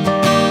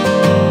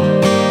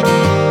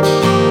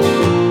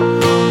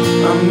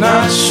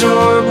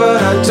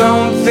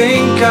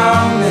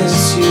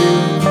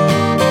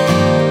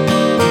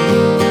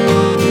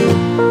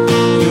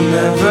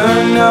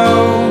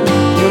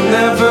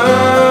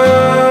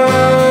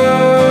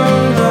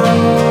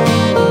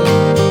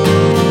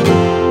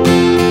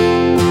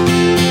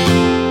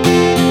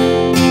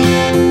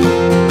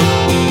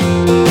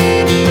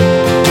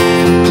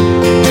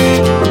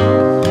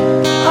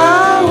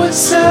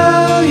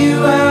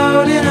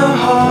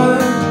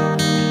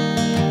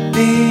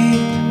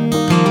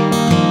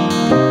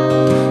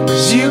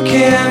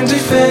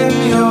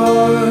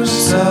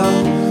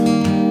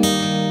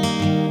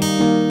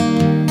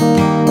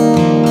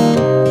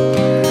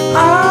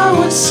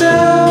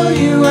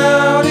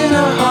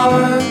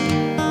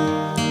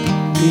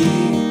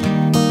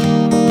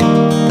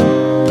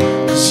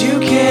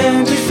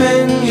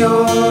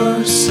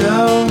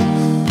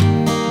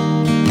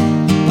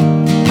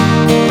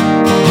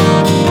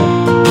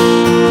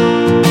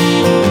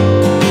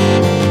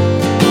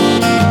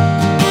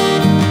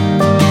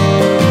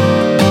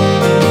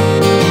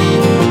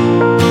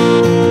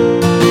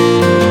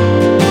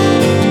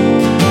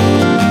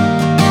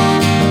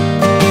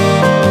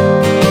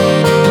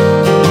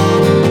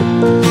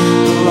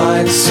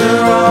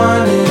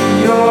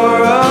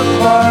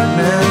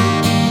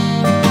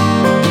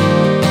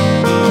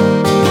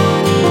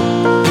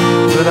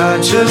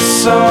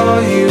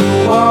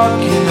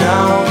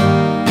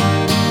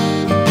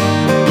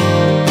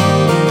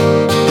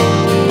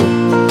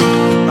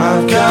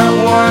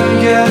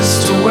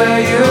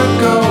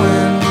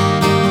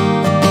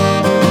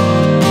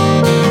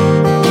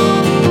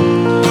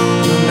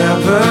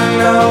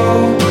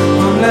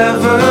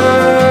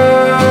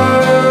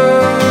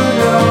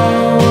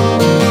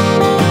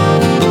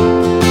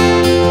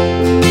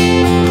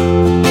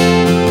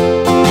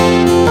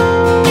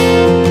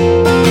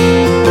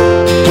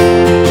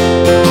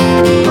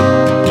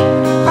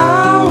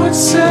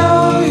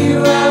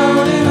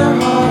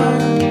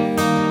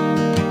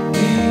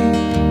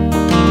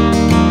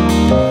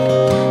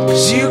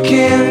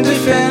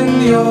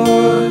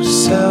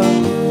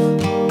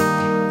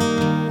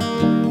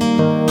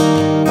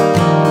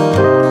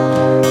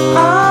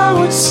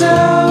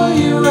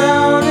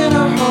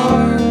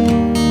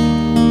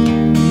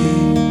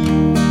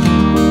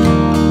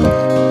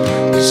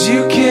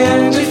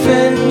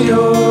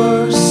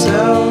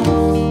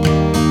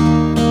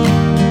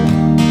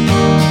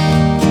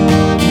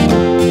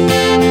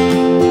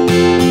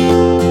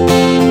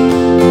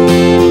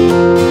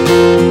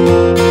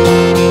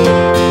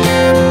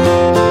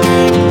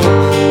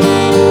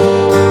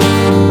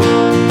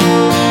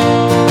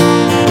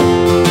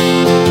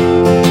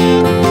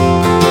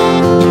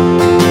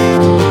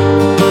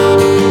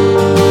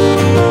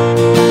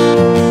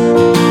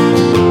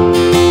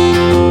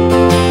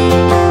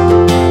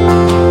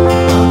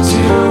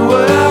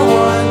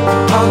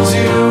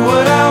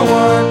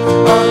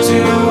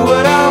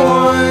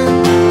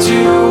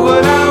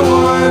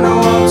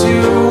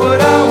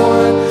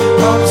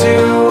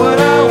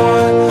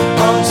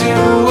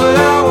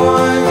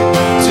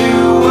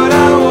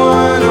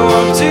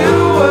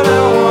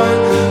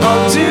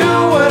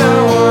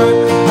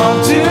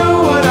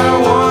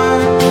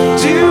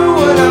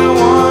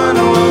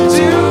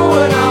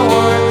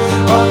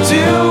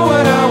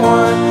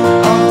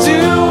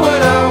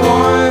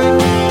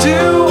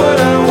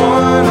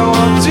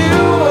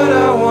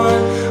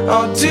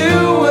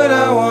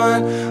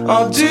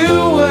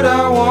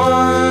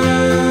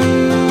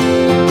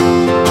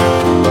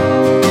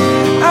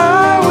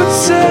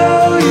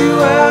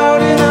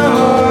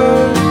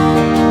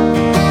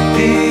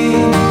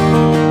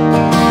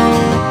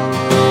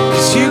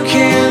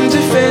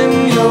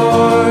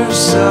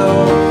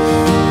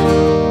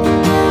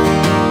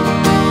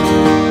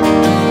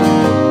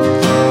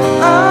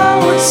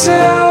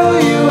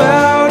 sell you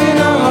out in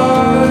a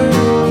heartbeat.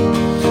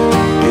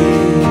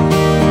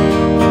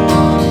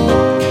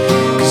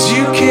 'Cause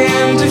you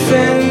can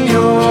defend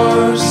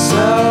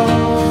yourself.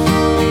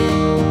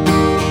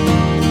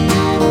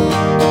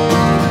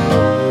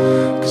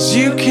 'Cause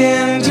you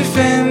can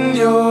defend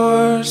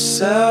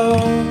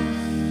yourself.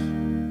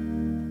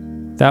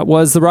 That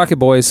was the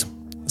Rocketboys.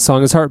 The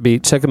song is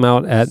Heartbeat. Check them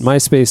out at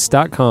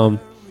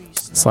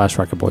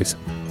myspace.com/Rocketboys.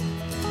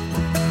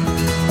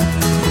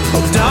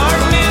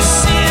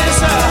 Darkness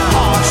is a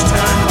harsh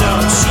term,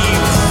 don't you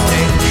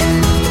think?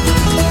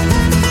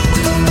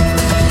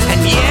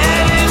 And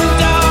yet it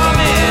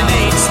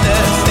dominates the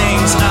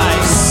things I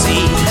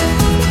see.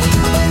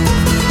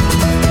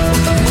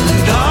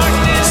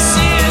 Darkness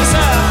is a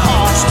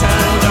harsh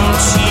term,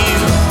 don't you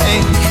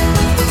think?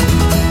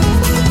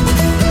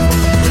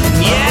 And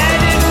yet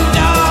it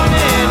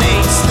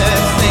dominates the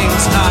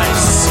things I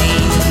see.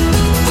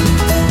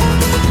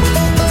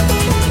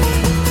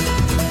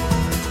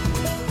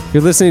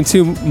 You're listening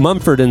to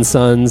Mumford &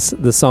 Sons.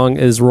 The song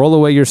is Roll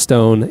Away Your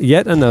Stone.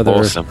 Yet another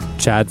Awesome.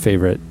 Chad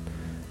favorite.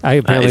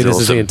 Apparently is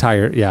this is the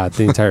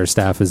awesome. entire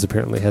staff is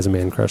apparently has a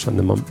man crush on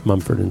the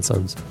Mumford &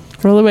 Sons.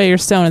 Roll away your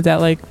stone. Is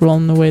that like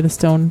rolling away the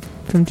stone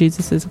from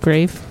Jesus'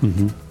 grave?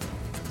 Mm-hmm.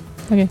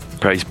 Okay.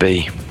 Praise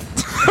be.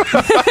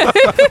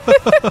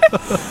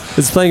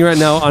 It's playing right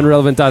now on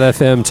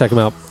relevant.fm. Check them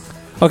out.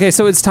 Okay,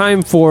 so it's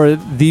time for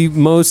the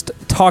most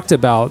talked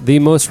about, the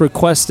most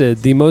requested,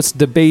 the most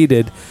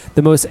debated,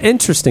 the most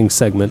interesting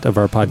segment of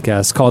our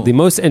podcast called The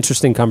Most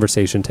Interesting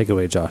Conversation. Take it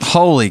away, Josh.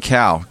 Holy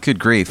cow. Good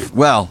grief.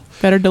 Well,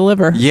 Better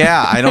deliver.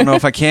 yeah, I don't know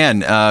if I can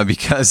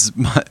because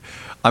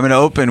I'm going to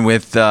open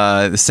with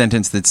the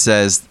sentence that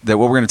says that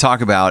what we're going to talk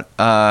about,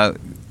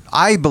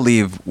 I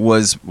believe,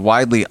 was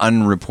widely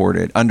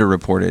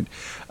underreported.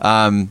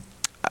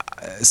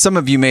 Some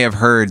of you may have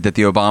heard that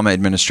the Obama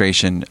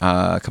administration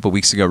a couple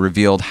weeks ago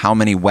revealed how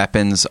many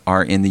weapons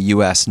are in the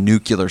U.S.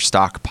 nuclear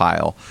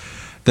stockpile.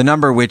 The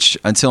number, which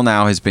until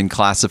now has been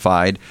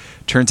classified,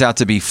 turns out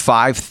to be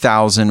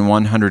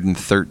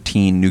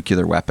 5,113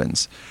 nuclear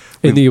weapons.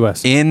 In the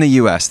U.S. In the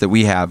U.S. that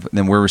we have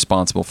and we're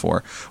responsible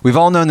for. We've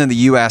all known that the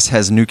U.S.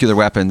 has nuclear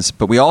weapons,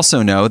 but we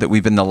also know that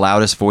we've been the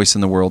loudest voice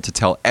in the world to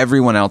tell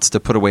everyone else to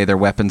put away their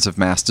weapons of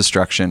mass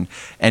destruction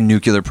and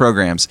nuclear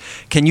programs.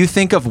 Can you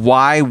think of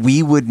why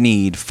we would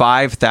need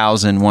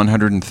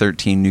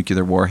 5,113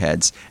 nuclear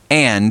warheads?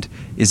 And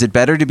is it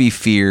better to be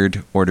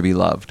feared or to be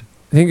loved?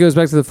 I think it goes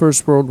back to the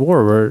First World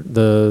War where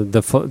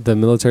the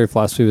military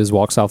philosophy was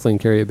walk softly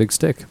and carry a big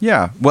stick.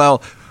 Yeah.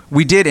 Well,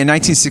 we did in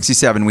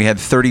 1967. We had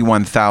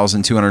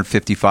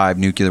 31,255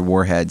 nuclear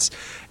warheads,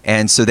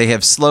 and so they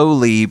have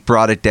slowly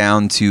brought it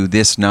down to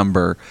this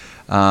number.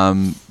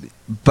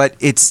 But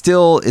it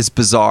still is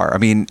bizarre. I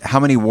mean, how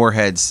many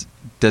warheads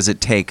does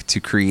it take to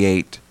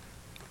create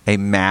a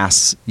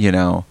mass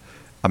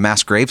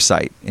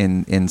gravesite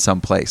in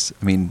some place?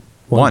 I mean,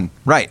 one.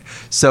 Right.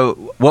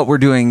 So what we're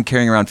doing,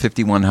 carrying around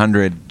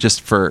 5,100 just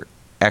for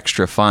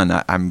extra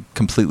fun, I'm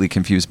completely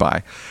confused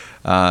by.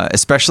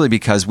 Especially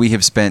because we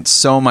have spent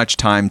so much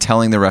time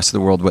telling the rest of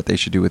the world what they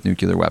should do with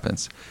nuclear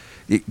weapons.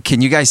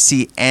 Can you guys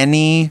see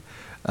any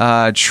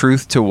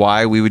truth to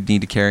why we would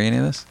need to carry any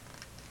of this?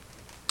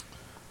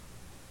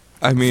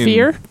 I mean,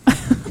 Fear?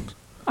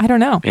 I don't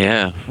know.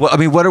 Yeah. Well, I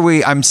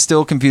mean, I'm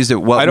still confused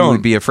at what we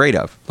would be afraid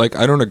of. Like,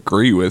 I don't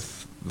agree with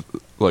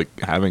like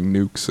having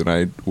nukes, and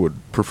I would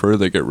prefer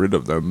they get rid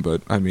of them.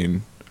 But I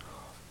mean,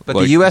 But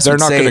like, the U.S. they're would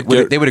not say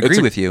gonna they would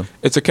agree with you.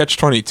 It's a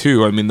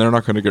catch-22. I mean, they're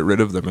not going to get rid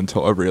of them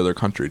until every other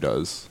country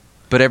does.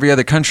 But every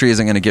other country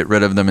isn't going to get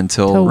rid of them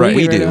until Till we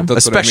we get rid do, of them.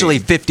 That's what I especially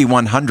mean.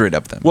 5,100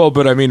 of them. Well,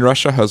 but I mean,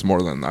 Russia has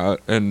more than that,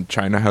 and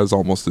China has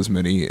almost as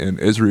many, and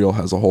Israel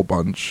has a whole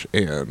bunch,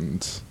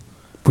 and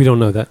We don't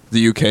know that.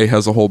 the UK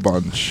has a whole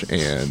bunch,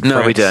 and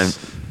No, we France-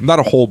 Not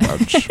a whole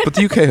bunch, but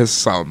the UK has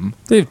some.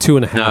 They have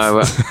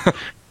 2.5.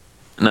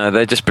 No, no,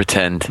 they just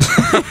pretend.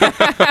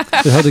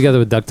 They're held together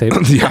with duct tape.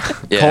 Yeah.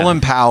 Yeah.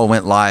 Colin Powell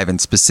went live and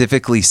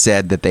specifically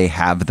said that they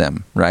have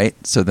them, right?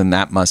 So then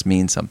that must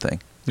mean something.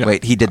 Yeah.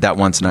 Wait, he did that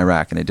once in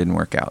Iraq and it didn't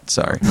work out.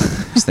 Sorry. I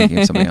was thinking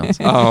of something else.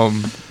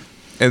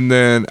 And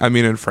then, I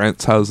mean, and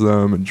France has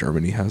them, and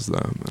Germany has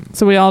them. And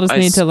So we all just I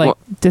need s- to like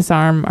what-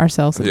 disarm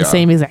ourselves at Yeah. the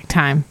same exact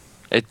time.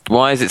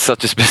 Why is it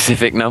such a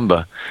specific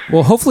number?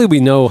 Well, hopefully we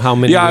know how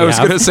many yeah, we I was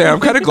have. going to say, I'm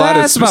kind of glad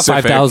it's That's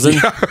about specific.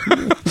 5,000.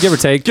 Give or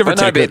take. Give or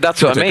But no, take. but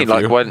that's give what or I take mean. a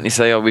few. Like, why don't you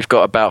say, "Oh, we've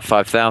got about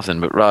 5,000,"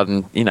 but rather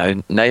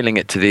than nailing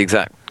it to the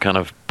exact kind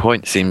of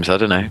point seems, I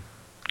don't know,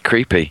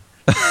 creepy.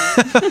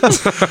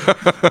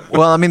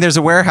 Well, I mean, there's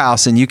a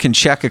warehouse and you can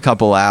check a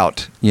couple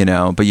out,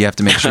 but you have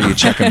to make sure you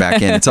check them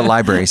back in. It's a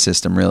library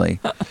system, really.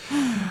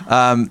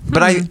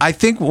 But I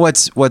think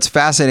what's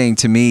fascinating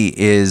to me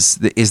is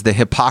the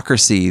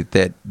hypocrisy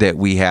that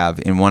we have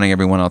in wanting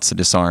everyone else to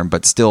disarm,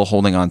 but still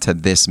holding on to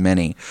this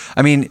many.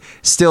 I mean,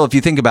 still, if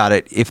you think about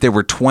it, if there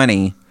were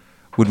 20,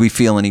 would we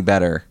feel any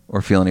better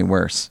or feel any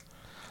worse?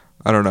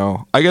 I don't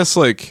know. I guess,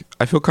 like,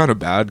 I feel kind of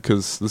bad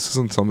because this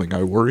isn't something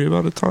I worry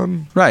about a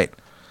ton. Right.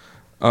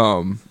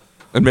 And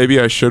maybe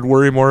I should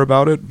worry more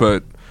about it,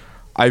 but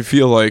I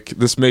feel like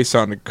this may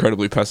sound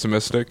incredibly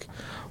pessimistic,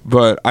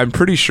 but I'm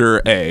pretty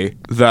sure, A,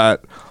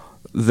 that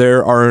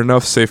there are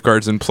enough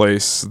safeguards in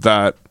place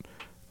that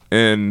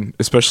in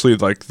especially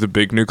like the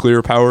big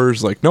nuclear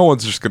powers, like no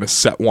one's just going to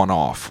set one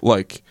off.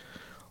 Like,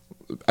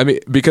 I mean,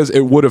 because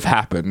it would have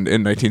happened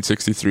in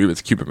 1963 with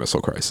the Cuban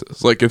Missile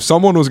Crisis. Like, if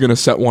someone was going to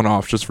set one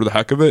off just for the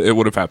heck of it, it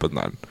would have happened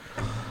then.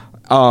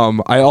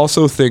 I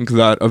also think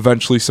that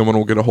eventually someone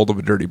will get a hold of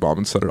a dirty bomb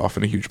and set it off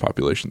in a huge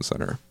population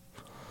center.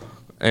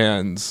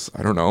 And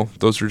I don't know,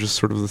 those are just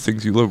sort of the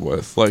things you live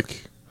with.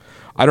 Like,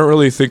 I don't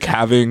really think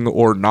having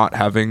or not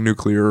having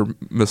nuclear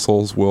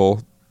missiles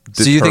will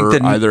deter you think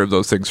that either of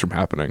those things from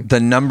happening. The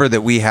number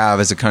that we have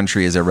as a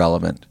country is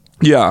irrelevant.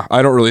 Yeah,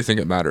 I don't really think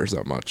it matters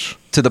that much.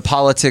 To the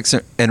politics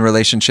and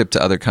relationship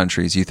to other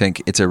countries, you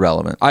think it's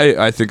irrelevant?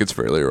 I think it's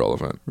fairly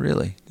irrelevant.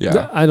 Really?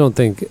 Yeah. I don't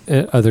think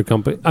other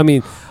companies. I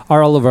mean,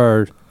 are all of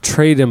our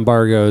trade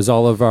embargoes,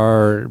 all of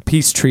our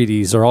peace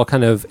treaties are all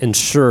kind of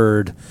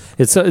insured.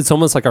 It's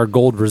almost like our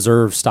gold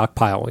reserve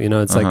stockpile. You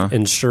know, it's like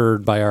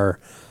insured by our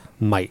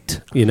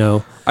might. You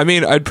know. I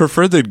mean, I'd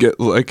prefer they'd get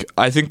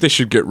I think they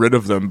should get rid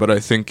of them, but I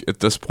think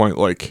at this point,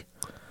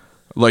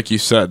 like you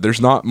said, there's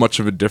not much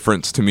of a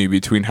difference to me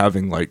between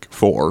having like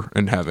 4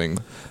 and having.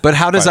 But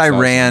how does 5,000.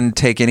 Iran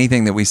take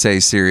anything that we say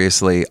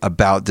seriously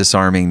about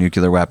disarming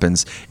nuclear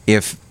weapons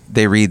if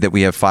they read that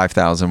we have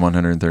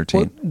 5,113?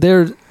 Well,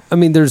 there's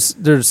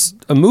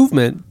a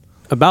movement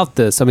about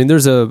this. I mean,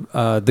 there's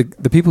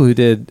the people who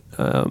did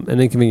An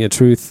Inconvenient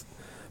Truth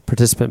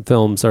participant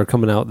films are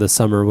coming out this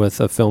summer with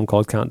a film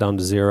called Countdown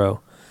to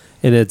Zero,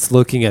 and it's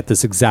looking at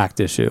this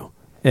exact issue.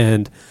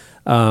 And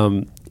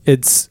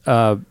it's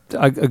a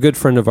good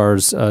friend of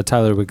ours,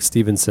 Tyler Wigg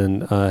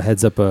Stevenson,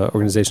 heads up an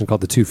organization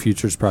called the Two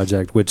Futures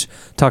Project, which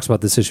talks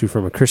about this issue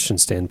from a Christian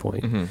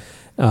standpoint.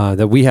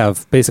 That we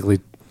have basically,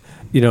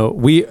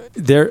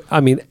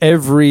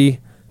 every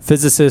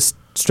physicist,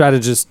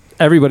 strategist,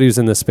 everybody who's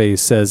in this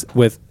space says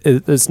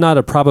it's not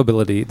a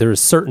probability, there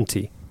is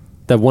certainty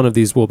that one of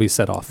these will be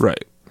set off.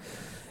 Right.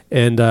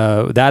 And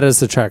that is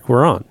the track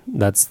we're on.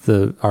 That's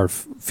our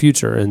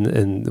future,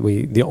 and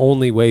the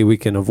only way we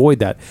can avoid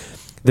that.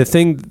 The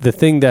thing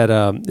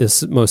that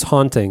is most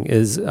haunting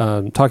is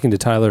talking to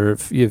Tyler.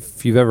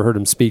 If you've ever heard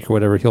him speak or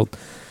whatever, he'll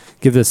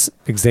give this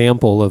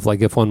example of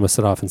like if one was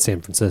set off in San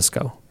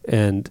Francisco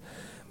and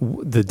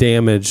the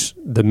damage,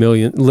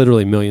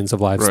 literally millions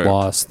of lives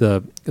lost,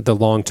 the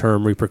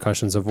long-term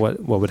repercussions of what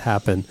would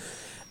happen.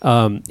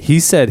 He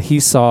said he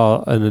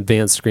saw an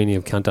advanced screening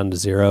of Countdown to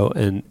Zero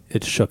and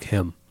it shook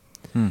him.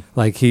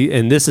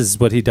 And this is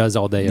what he does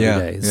all day,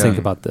 every day. Think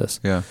about this.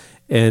 Yeah.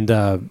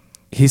 And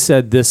he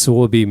said this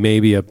will be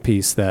maybe a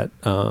piece that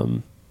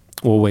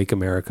will wake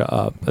America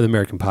up, the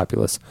American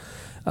populace,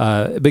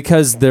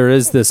 because there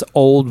is this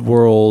old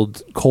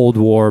world Cold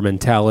War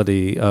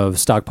mentality of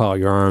stockpile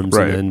your arms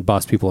and then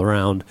boss people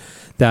around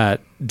that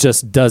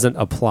just doesn't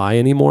apply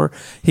anymore.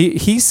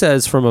 He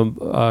says from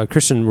a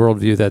Christian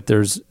worldview that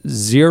there's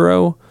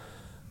zero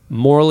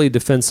morally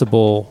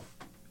defensible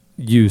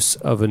use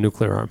of a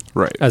nuclear arm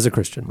as a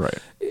Christian. Right.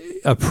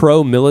 A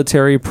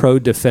pro-military,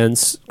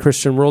 pro-defense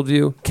Christian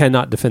worldview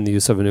cannot defend the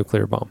use of a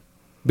nuclear bomb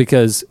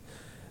because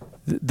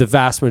the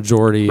vast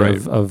majority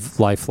of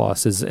life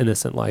loss is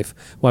innocent life.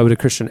 Why would a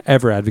Christian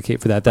ever advocate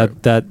for that?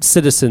 That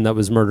citizen that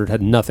was murdered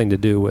had nothing to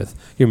do with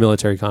your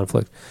military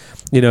conflict.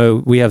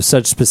 We have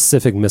such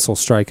specific missile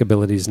strike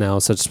abilities now,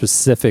 such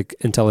specific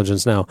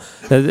intelligence now.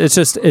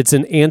 It's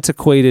an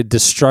antiquated,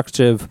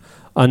 destructive,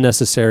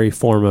 unnecessary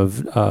form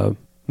of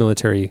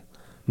military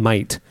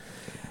might.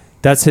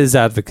 That's his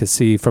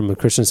advocacy from a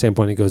Christian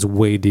standpoint. He goes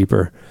way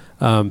deeper.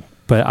 But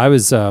I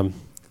was, the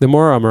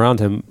more I'm around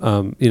him,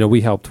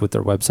 we helped with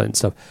their website and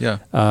stuff. Yeah.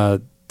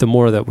 The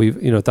more that we've,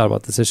 thought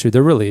about this issue,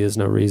 there really is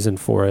no reason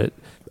for it.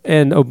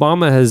 And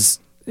Obama has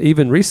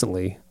even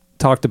recently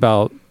talked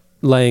about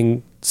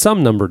laying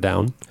some number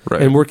down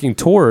and working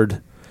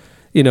toward,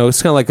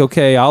 it's kind of like,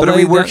 okay, But are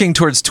we working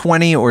towards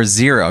 20 or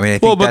 0? I mean, I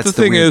think but that's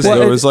the thing is, thing.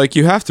 though, is like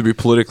you have to be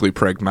politically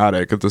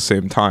pragmatic at the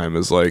same time.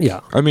 Is like,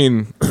 I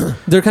mean,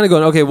 they're kind of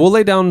going, okay, we'll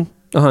lay down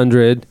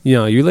 100.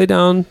 You lay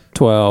down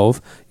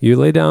 12. You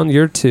lay down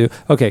your 2.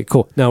 Okay,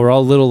 cool. Now we're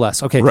all a little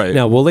less. Okay,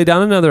 now we'll lay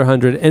down another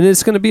 100, and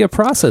it's going to be a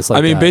process.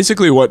 Like that.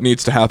 Basically, what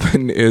needs to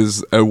happen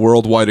is a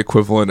worldwide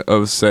equivalent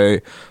of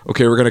say,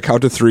 okay, we're going to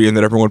count to 3, and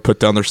then everyone put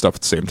down their stuff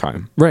at the same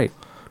time. Right.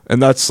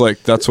 And that's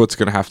what's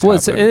going to have to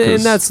happen.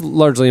 And that's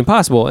largely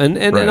impossible. And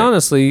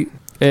honestly,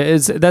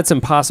 that's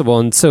impossible.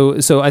 And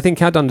so I think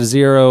Countdown to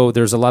Zero,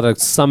 there's a lot of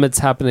summits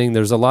happening.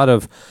 There's a lot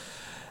of,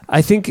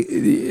 I think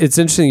it's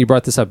interesting you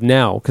brought this up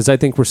now because I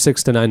think we're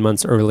 6 to 9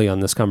 months early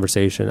on this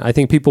conversation. I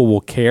think people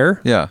will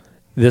care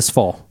this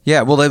fall.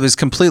 Yeah, well, it was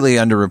completely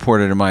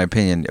underreported in my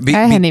opinion. I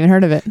hadn't even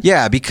heard of it.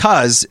 Yeah,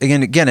 because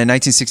again in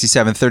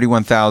 1967,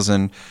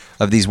 31,000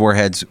 of these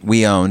warheads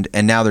we owned,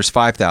 and now there's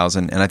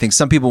 5,000. And I think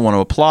some people want to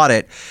applaud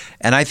it.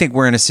 And I think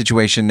we're in a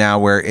situation now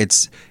where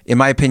it's, in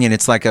my opinion,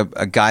 it's like a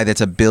guy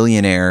that's a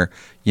billionaire,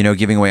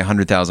 giving away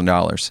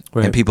 $100,000,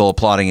 and people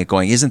applauding it,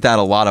 going, "Isn't that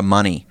a lot of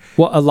money?"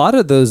 Well, a lot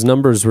of those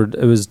numbers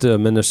was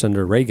diminished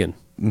under Reagan.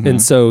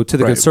 And so to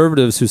the Right.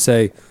 conservatives who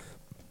say,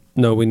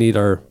 no, we need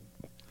our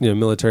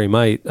military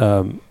might,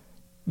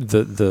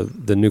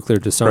 the nuclear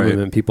disarmament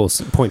Right. people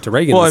point to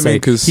Reagan Well, and I mean, say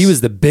 'cause- he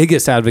was the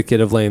biggest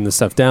advocate of laying this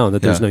stuff down,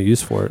 that there's Yeah. no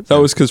use for it.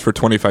 That was because for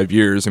 25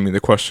 years, I mean, the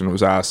question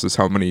was asked is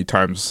how many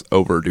times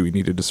over do we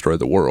need to destroy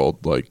the world?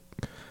 Like,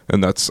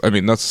 and that's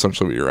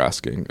essentially what you're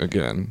asking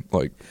again.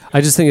 Like,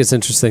 I just think it's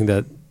interesting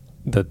that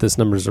this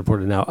number is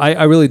reported now.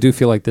 I really do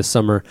feel like this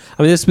summer,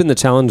 I mean, this has been the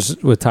challenge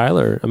with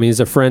Tyler. I mean, he's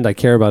a friend. I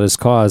care about his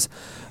cause.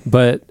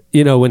 But,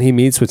 when he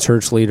meets with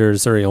church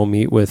leaders or he'll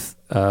meet with,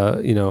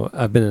 I've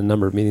been in a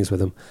number of meetings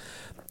with him.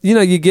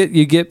 You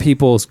get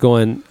people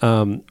going,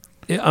 I'm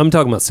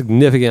talking about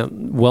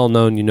significant,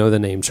 well-known, the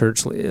name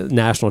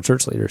national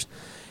church leaders.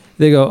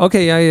 They go,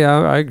 okay, yeah,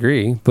 I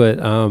agree. But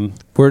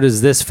where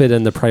does this fit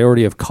in the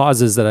priority of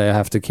causes that I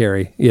have to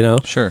carry,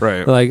 Sure.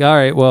 right. Like, all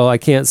right, well, I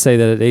can't say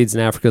that AIDS in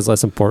Africa is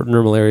less important,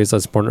 or malaria is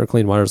less important, or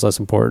clean water is less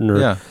important,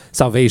 or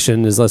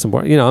salvation is less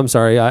important. I'm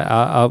sorry.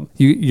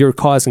 Your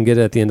cause can get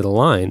it at the end of the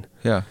line.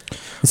 Yeah.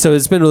 So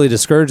it's been really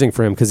discouraging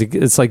for him because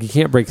it's like you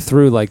can't break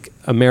through. Like,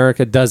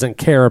 America doesn't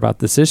care about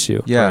this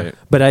issue. Yeah. Right.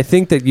 But I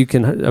think that you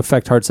can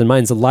affect hearts and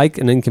minds, like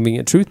An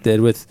Inconvenient Truth did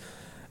with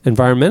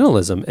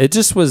environmentalism. It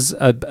just was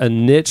a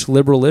niche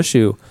liberal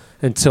issue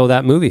until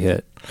that movie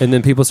hit. And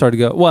then people started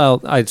to go,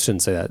 well, I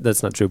shouldn't say that.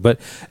 That's not true. But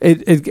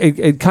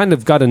it kind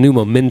of got a new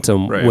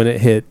momentum Right. when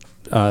it hit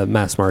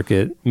mass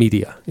market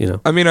media,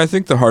 I mean, I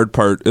think the hard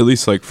part, at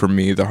least like for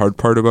me, the hard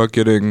part about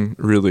getting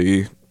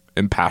really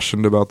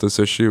impassioned about this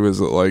issue is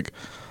that, like,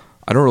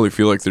 I don't really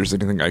feel like there's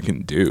anything I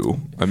can do.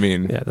 I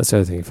mean, Yeah, that's the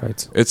other thing he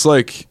fights. it's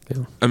like,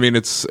 Yeah. I mean,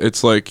 it's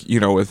like,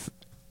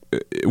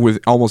 with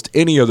almost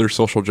any other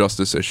social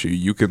justice issue,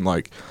 you can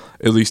like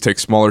at least take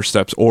smaller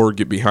steps or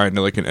get behind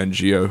like an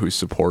NGO who's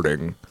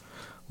supporting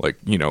like,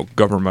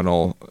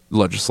 governmental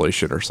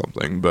legislation or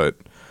something. But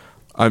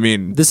I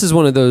mean, This is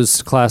one of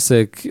those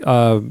classic,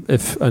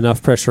 if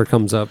enough pressure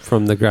comes up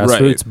from the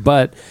grassroots,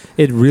 but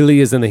it really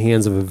is in the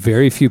hands of a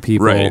very few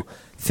people Right.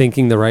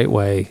 thinking the right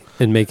way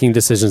and making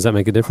decisions that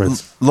make a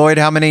difference. Lloyd,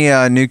 how many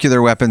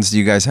nuclear weapons do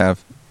you guys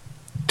have?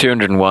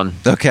 201.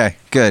 Okay,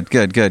 good.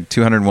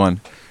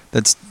 201.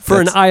 That's For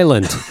an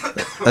island.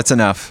 That's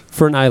enough.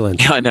 For an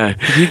island. I know.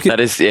 You could- That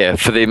is,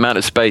 for the amount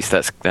of space,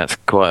 that's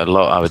quite a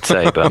lot, I would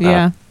say. But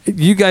Yeah.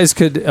 You guys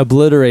could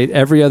obliterate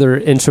every other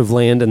inch of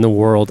land in the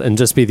world and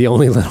just be the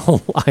only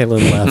little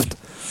island left.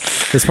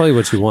 That's probably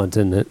what you want,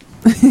 isn't it?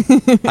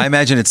 I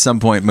imagine at some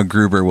point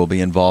MacGruber will be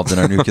involved in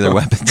our nuclear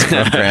weapons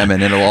program,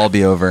 and it'll all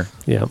be over.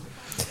 Yeah.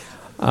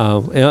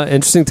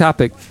 Interesting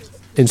topic.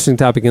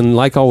 And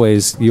like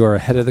always, you are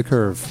ahead of the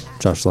curve,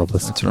 Josh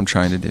Lovelace. That's what I'm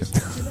trying to do.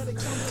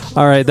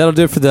 All right, that'll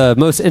do it for the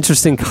most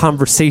interesting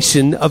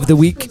conversation of the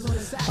week.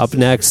 Up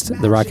next,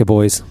 the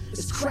Rocketboys.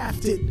 It's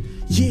crafted.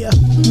 Yeah,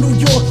 New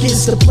York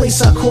is the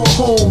place I call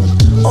home.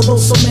 Although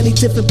so many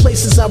different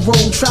places I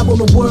roam, travel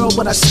the world,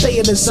 but I stay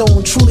in the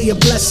zone. Truly a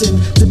blessing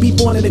to be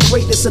born in the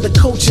greatness of the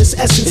culture's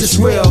essence is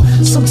real.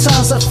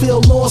 Sometimes I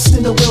feel lost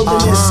in the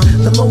wilderness.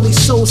 The lonely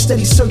soul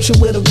steady searching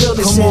where the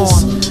realness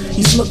is.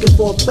 He's looking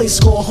for a place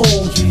called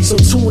home. So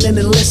tune in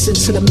and listen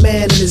to the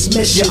man and his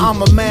mission. Yeah,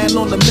 I'm a man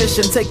on a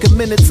mission. Take a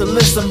minute to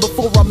listen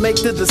before I make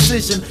the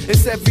decision.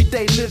 It's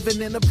everyday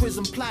living in a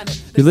prison planet.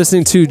 You're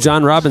listening to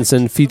John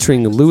Robinson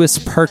featuring Lewis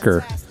Parker.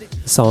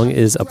 The song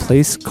is A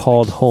Place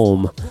Called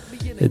Home.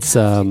 It's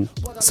some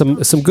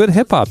good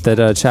hip hop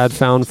that Chad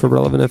found for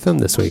Relevant FM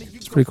this week.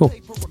 It's pretty cool.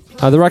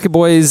 The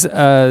Rocketboys'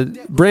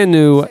 brand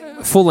new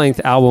full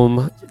length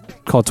album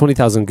called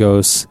 20,000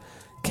 Ghosts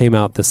came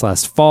out this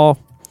last fall.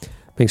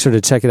 Make sure to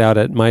check it out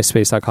at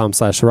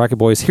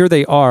myspace.com/Rocketboys. Here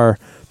they are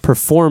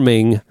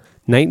performing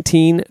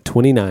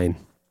 1929.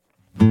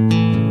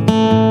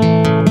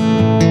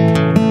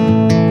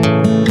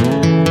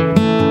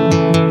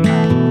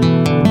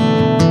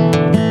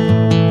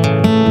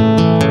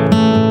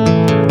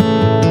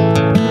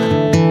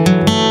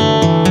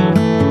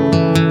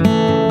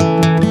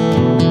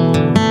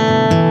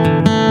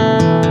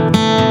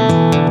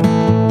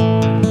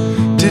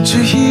 Did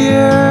you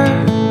hear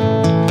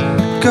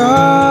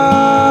gospel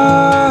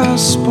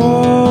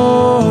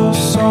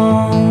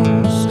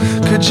songs?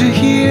 Could you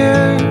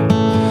hear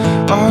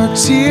our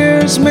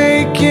tears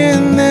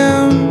making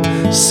them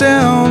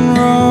sound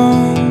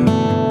wrong?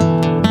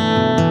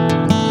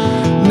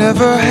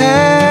 Never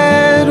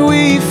had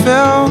we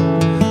felt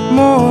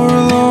more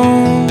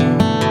alone.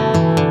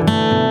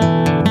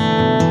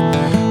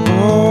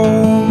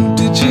 Oh,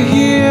 did you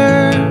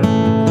hear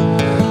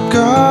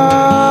gospel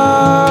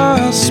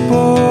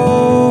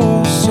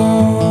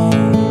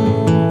songs?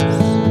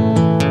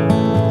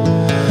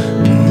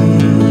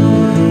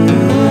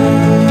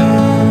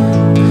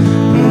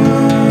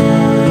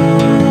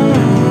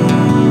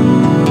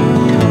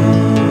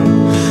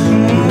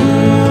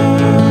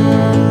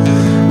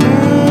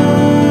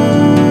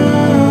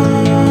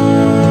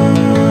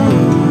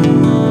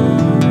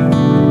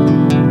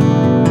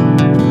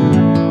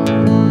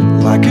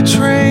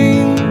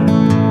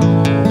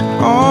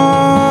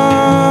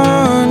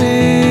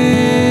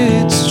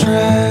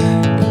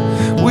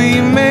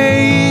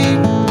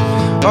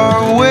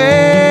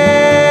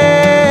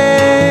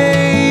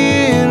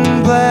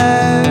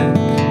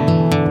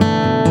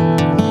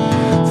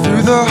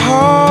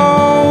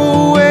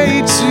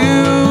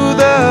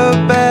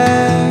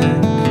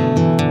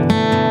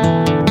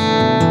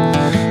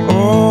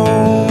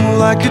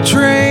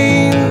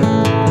 train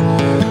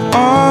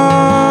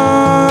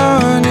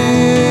on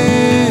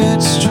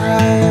its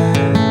track.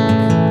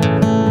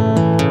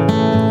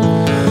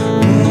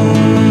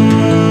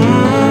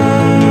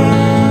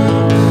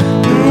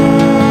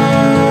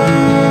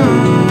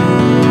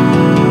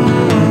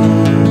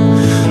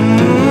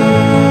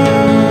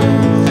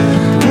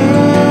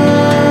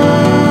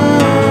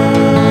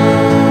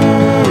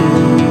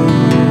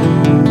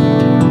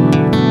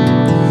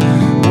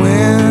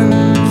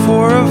 When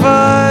four of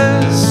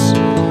us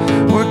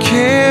were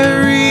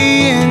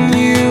carrying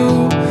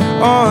you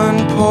on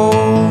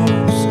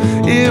poles,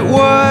 it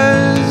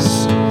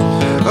was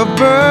a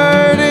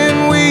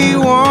burden we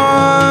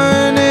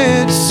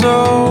wanted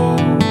so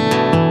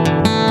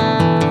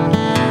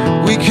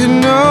we could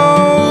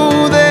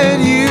know that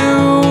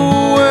you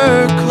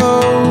were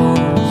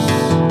close.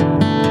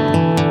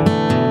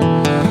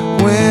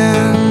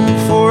 When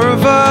four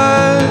of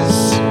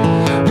us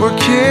were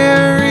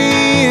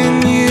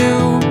carrying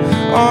you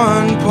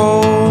on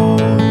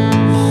poles.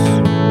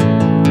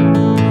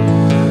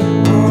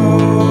 Oh,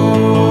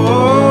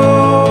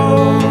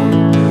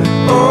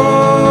 oh,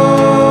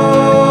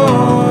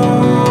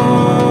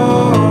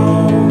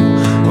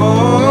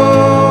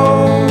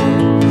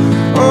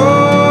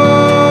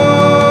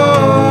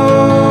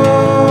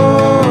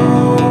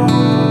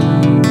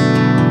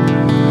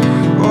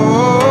 oh,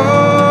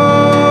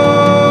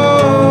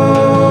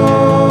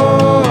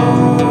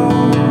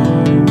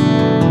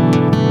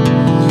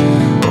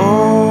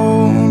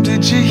 oh,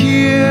 did you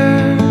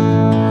hear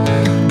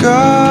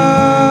gospel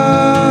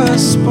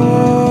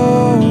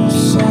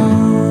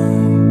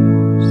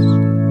songs?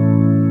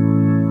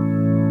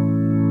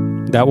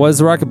 That was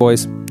the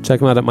Rocketboys. Check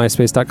them out at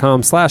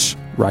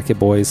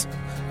myspace.com/Rocketboys.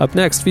 Up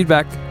next,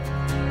 feedback.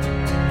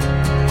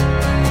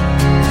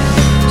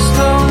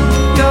 Slow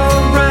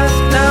your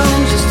breath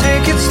down, just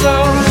take it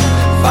slow.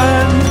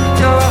 Find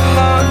your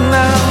heart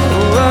now.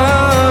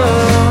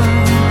 Whoa.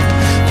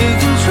 You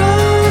can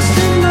trust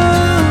in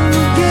love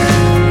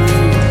again.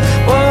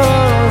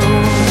 Whoa.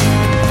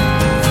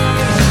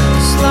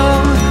 Slow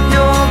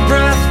your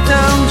breath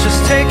down,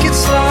 just take it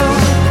slow.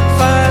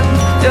 Find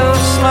your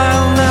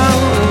smile now.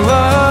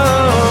 Whoa.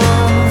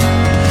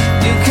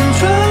 You can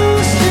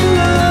trust in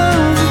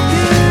love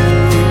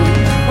again.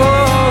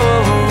 Whoa.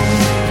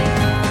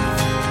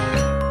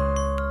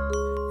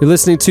 You're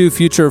listening to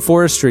Future of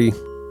Forestry.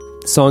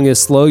 The song is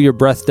Slow Your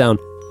Breath Down.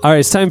 All right,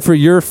 it's time for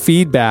your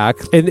feedback.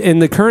 In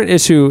the current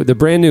issue, the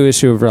brand new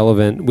issue of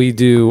Relevant, we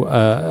do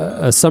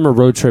a summer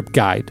road trip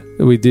guide.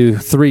 We do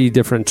 3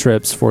 different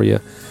trips for you.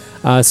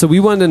 So we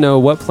wanted to know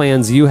what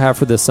plans you have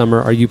for this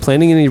summer. Are you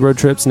planning any road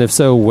trips? And if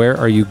so, where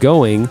are you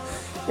going?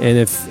 And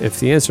if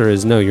the answer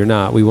is no, you're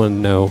not, we want to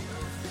know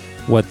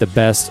what the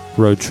best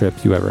road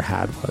trip you ever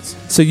had was.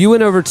 So you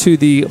went over to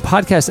the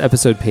podcast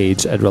episode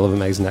page at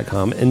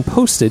relevantmagazine.com and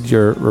posted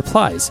your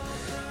replies.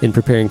 In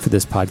preparing for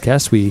this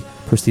podcast, we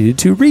proceeded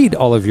to read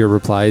all of your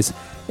replies,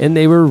 and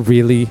they were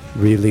really,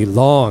 really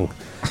long.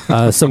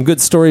 Some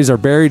good stories are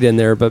buried in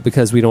there, but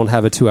because we don't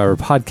have a 2-hour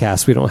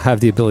podcast, we don't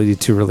have the ability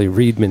to really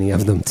read many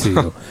of them to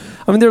you.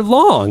 I mean, they're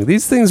long.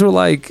 These things were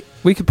like,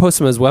 we could post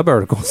them as web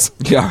articles.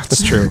 Yeah,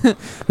 it's true.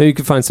 Maybe you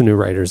could find some new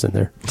writers in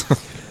there.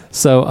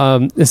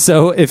 So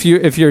if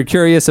you're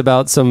curious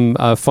about some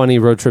funny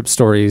road trip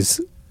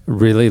stories,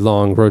 really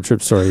long road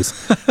trip stories,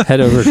 head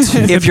over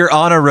to. If you're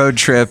on a road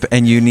trip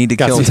and you need to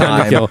Got kill some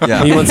time to kill. Yeah.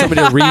 And you want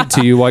somebody to read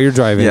to you while you're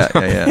driving.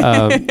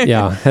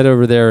 Yeah. Head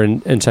over there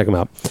and check them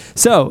out.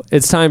 So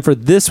it's time for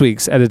this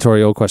week's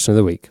editorial question of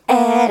the week.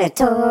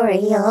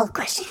 Editorial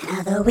question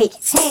of the week.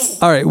 Hey.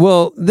 All right.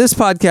 Well, this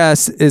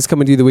podcast is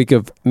coming to you the week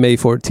of May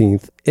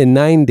 14th. In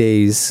 9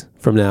 days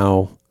from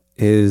now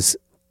is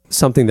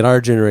something that our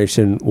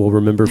generation will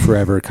remember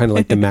forever, kind of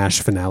like the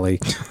MASH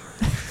finale.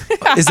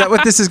 Is that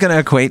what this is going to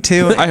equate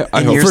to? I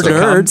in hope years for to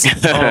come? nerds,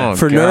 Oh,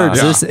 for God.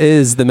 nerds, this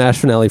is the MASH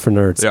finale for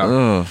nerds.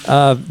 Yeah.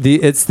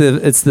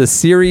 It's the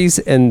series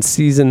and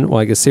season, well,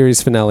 I guess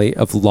series finale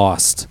of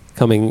Lost,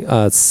 coming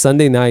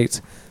Sunday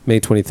night, May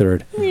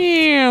 23rd.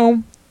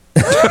 Meow.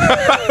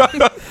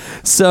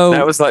 So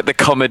That was like the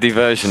comedy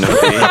version of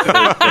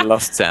the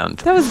Lost sound.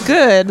 That was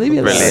good. Leave me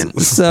alone. Brilliant.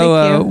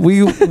 So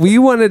Thank you. we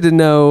wanted to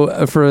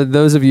know, for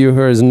those of you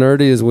who are as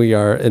nerdy as we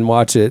are and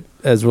watch it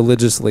as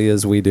religiously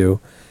as we do,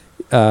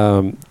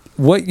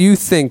 what you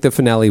think the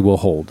finale will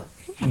hold.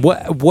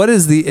 What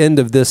is the end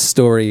of this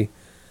story?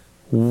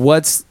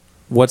 What's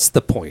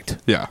the point?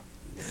 Yeah.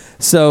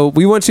 So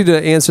we want you to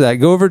answer that.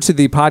 Go over to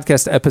the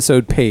podcast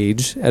episode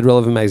page at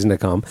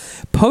relevantmagazine.com.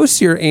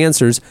 Post your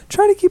answers.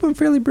 Try to keep them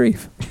fairly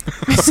brief.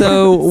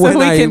 So when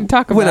we can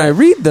talk about when I it.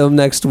 read them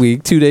next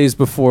week, 2 days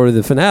before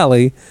the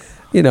finale,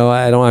 I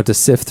don't have to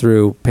sift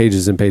through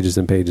pages and pages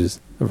and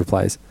pages of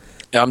replies.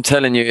 I'm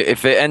telling you,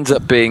 if it ends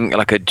up being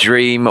like a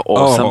dream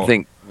or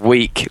something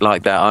weak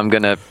like that, I'm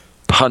going to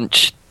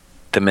punch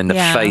them in the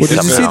Yeah. face. Well, did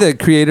you see somehow. the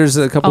creators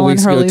a couple Owen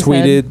weeks ago Hurley's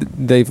tweeted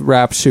they've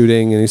wrapped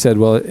shooting, and he said,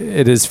 well,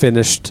 it is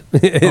finished.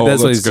 That's what he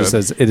that's just good.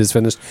 says. It is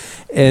finished.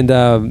 And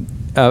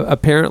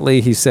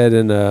apparently he said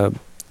in a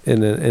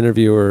in an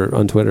interview or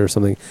on Twitter or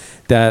something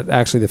that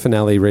actually the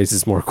finale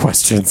raises more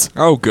questions.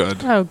 Oh,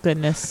 good. Oh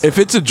goodness. If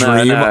it's a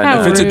dream,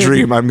 no. if it's a Rude.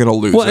 dream, I'm gonna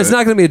lose. Well, it's it.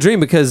 not going to be a dream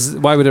because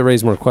why would it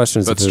raise more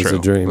questions That's if it was true.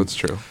 a dream? That's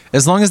true.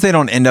 As long as they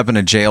don't end up in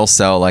a jail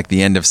cell like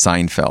the end of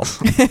Seinfeld.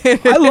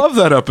 I love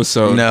that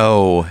episode.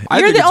 No. I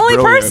You're think the it's only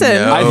brilliant. person.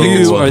 No. I think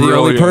it's You are the only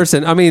brilliant.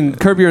 person. I mean,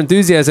 Curb Your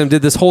Enthusiasm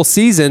did this whole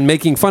season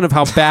making fun of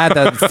how bad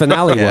that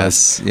finale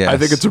was. Yes. I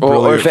think it's a Or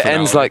brilliant. if it finale.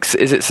 ends like,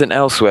 is it St.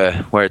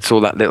 Elsewhere, where it's all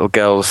that little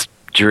girl's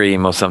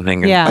dream or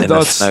something? Yeah. In a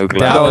That's, snow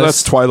globe. Dallas. no,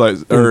 that's Twilight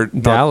or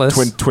not,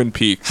 Dallas. Twin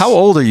Peaks. How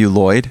old are you,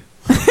 Lloyd?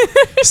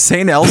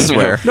 St.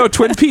 Elsewhere. No,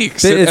 Twin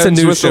Peaks. It's a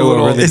ends new with show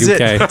over in the Is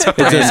it? UK.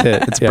 It just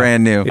hit. It's Yeah.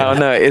 brand new. Oh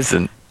no, it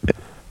isn't.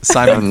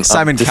 Simon Cowell's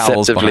behind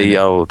deceptively it.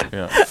 old.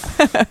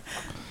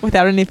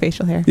 Without any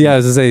facial hair. Yeah, I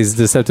was going to say he's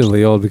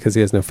deceptively old because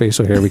he has no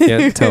facial hair. We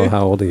can't tell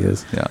how old he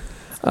is. Yeah.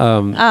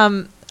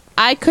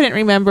 I couldn't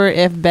remember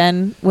if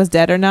Ben was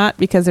dead or not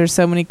because there's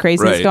so many crazies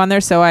Right. go on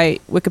there. So I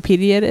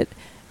Wikipedia'd it,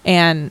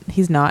 and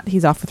he's not.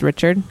 He's off with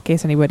Richard. In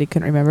case anybody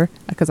couldn't remember,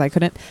 because I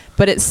couldn't.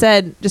 But it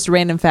said, just a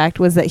random fact,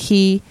 was that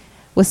he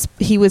was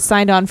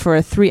signed on for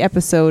a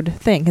 3-episode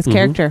thing. His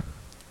character,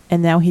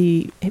 and now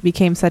he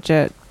became such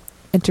a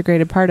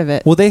integrated part of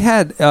it. Well, they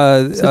had, I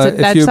if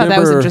just you thought that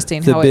was remember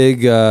interesting the how it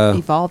big,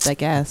 evolved, I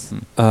guess.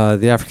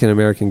 the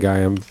African-American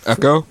guy,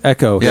 Echo.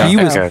 Echo. Yeah.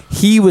 Echo.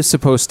 He was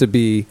supposed to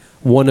be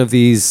one of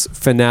these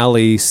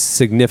finale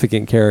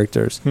significant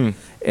characters.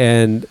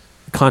 And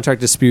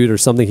contract dispute or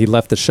something, he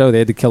left the show. They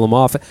had to kill him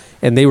off,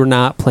 and they were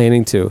not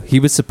planning to. He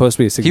was supposed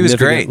to be a He was significant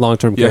great.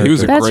 long-term Yeah, character. he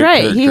was a That's great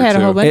right. He character, had a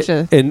whole too. bunch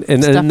of and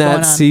stuff in going that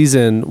on.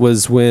 season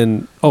was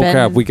when Ben-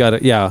 crap, we got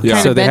it. Yeah.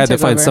 Yeah. So they Ben had to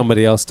took find over.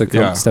 somebody else to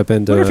come Yeah. step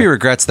into. I wonder if he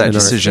regrets that in our-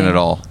 decision at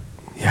all.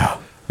 Yeah. I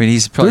mean,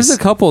 he's probably There's a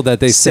couple that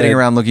they sitting said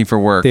around looking for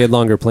work. they had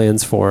longer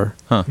plans for.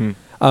 Huh.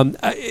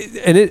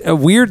 A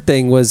weird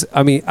thing was,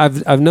 I mean,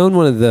 I've known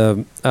one of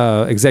the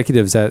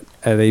executives at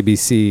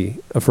ABC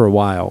for a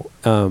while.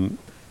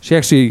 She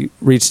actually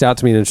reached out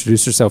to me and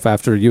introduced herself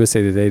after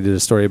USA Today did a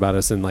story about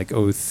us in like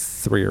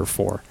 03 or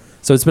 04.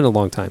 So it's been a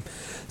long time.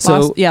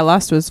 So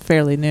Lost was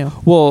fairly new.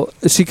 well,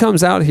 she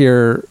comes out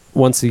here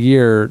once a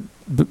year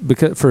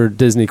because for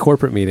Disney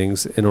corporate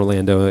meetings in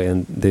Orlando,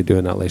 and they do it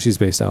in LA. She's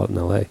based out in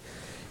LA.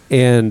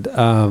 And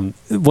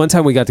one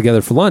time we got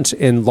together for lunch,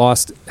 and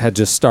Lost had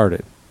just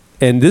started.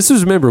 And this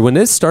was, remember, when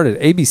it started,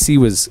 ABC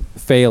was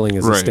failing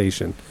as a Right.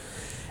 station.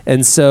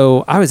 And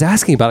so I was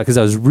asking about it because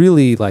I was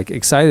really like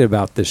excited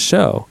about this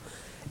show.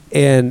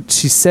 And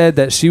she said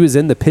that she was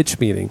in the pitch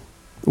meeting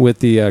with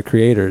the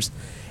creators.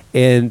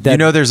 And that You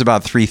know, there's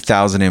about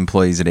 3,000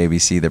 employees at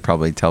ABC that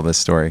probably tell this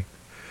story.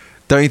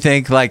 Don't you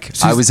think? Like,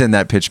 I was in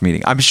that pitch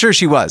meeting. I'm sure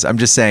she was. I'm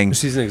just saying.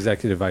 she's an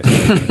executive vice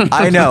president.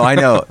 I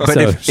know. But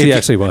So she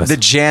actually was. The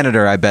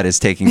janitor, I bet, is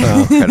taking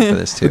credit for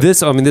this too.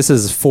 This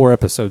is 4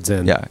 episodes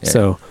in. Yeah.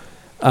 So,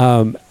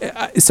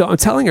 so I'm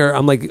telling her,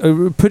 I'm like,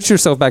 put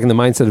yourself back in the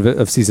mindset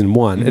of season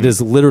 1. It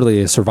is literally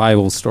a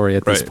survival story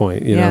at this Right.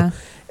 point, you Yeah. know.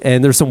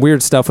 And there's some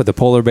weird stuff with the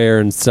polar bear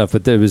and stuff,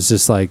 but it was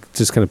just kind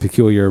of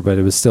peculiar, but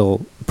it was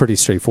still pretty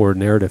straightforward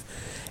narrative.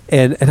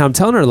 And I'm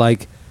telling her,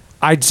 like,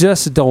 I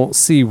just don't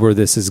see where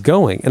this is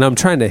going. And I'm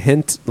trying to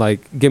hint,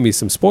 like, give me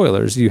some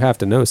spoilers. You have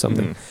to know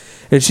something.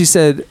 And she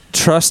said,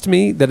 trust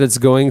me that it's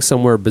going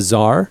somewhere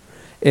bizarre.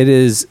 It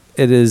is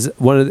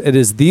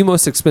the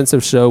most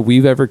expensive show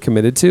we've ever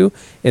committed to.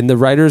 And the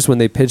writers, when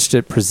they pitched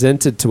it,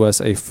 presented to us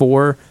a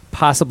 4,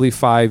 possibly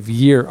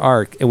 5-year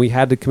arc. And we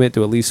had to commit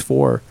to at least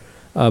 4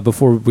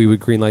 before we would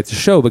greenlight the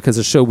show, because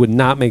the show would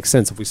not make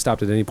sense if we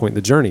stopped at any point in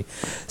the journey.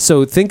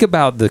 So think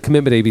about the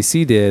commitment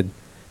ABC did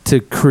to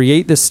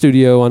create this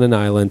studio on an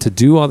island, to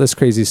do all this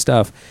crazy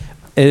stuff.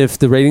 And if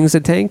the ratings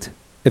had tanked,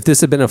 if this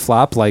had been a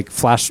flop like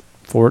Flash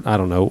Forward, I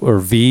don't know, or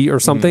V or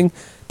something,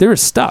 they were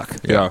stuck.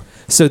 Yeah.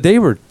 So they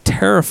were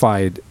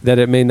terrified that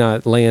it may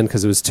not land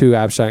because it was too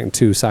abstract and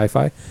too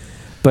sci-fi.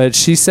 But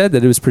she said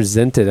that it was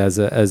presented as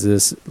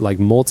this like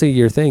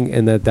multi-year thing,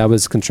 and that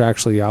was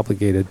contractually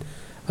obligated,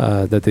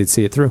 that they'd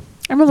see it through.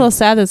 I'm a little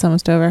sad that it's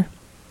almost over.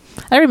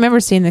 I remember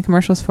seeing the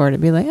commercials for it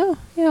and be like, oh,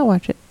 yeah, I'll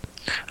watch it.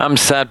 I'm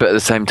sad, but at the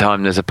same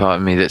time, there's a part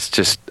of me that's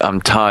just,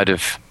 I'm tired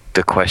of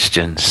the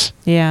questions.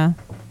 Yeah.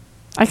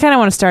 I kind of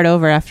want to start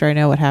over after I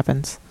know what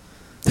happens.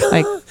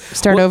 Like,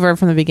 start over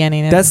from the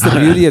beginning. And That's the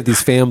beauty of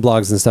these fan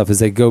blogs and stuff, is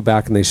they go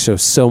back and they show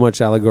so much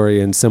allegory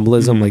and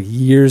symbolism like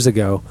years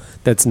ago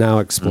that's now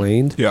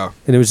explained. Yeah.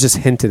 And it was just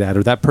hinted at,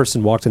 or that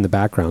person walked in the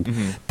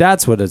background.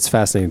 That's what is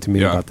fascinating to me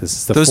Yeah. about this,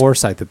 is the Those-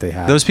 foresight that they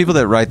have. Those people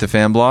that write the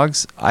fan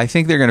blogs, I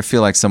think they're going to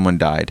feel like someone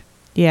died.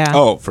 yeah.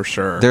 Oh, for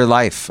sure. Their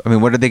life. I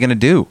mean, what are they going to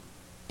do?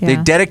 They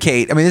Yeah.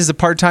 dedicate. I mean, this is a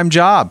part-time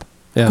job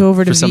yeah. Go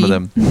over to for some V. of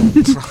them.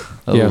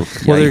 Oh, Yeah.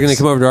 Well, they're going yikes. to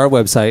come over to our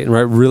website and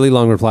write really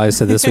long replies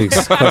to this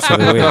week's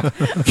question of the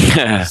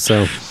week.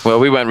 So, Well,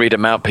 we won't read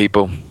them out,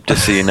 people,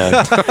 just so you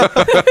know.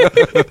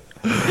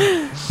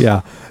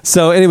 yeah.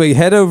 So anyway,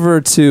 head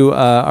over to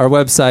our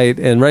website,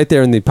 and right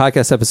there in the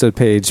podcast episode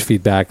page,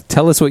 feedback,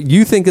 tell us what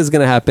you think is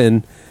going to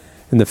happen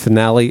in the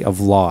finale of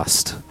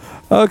Lost.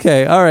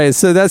 Okay, all right.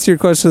 So that's your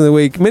question of the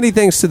week. Many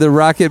thanks to the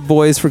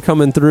Rocketboys for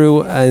coming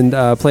through and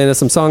playing us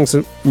some songs.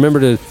 Remember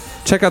to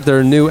check out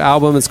their new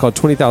album. It's called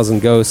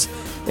 20,000 Ghosts,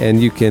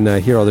 and you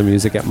can hear all their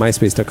music at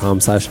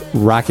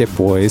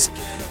myspace.com/Rocketboys.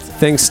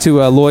 Thanks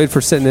to Lloyd for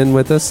sitting in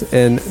with us.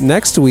 And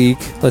next week,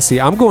 let's see,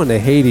 I'm going to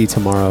Haiti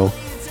tomorrow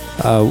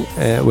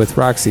with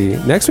Roxy.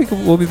 Next week,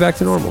 we'll be back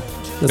to normal.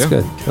 That's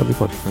good. That'll be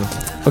fun.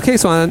 Yeah. Okay,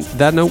 so on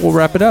that note, we'll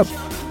wrap it up.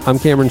 I'm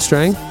Cameron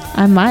Strang.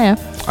 I'm Maya.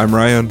 I'm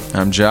Ryan.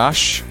 I'm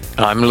Josh.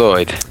 I'm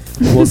Lloyd.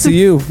 We'll see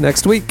you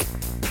next week. It was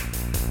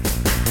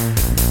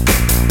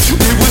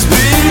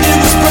big, it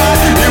was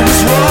bright, it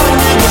was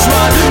wrong, it was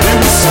right, it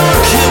was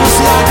dark, it was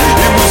light,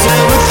 it was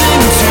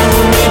everything to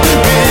me.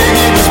 Big,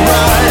 it was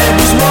bright, it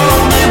was wrong,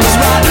 it was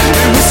right,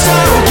 it was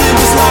dark, it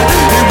was light,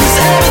 it was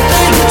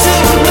everything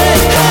to me.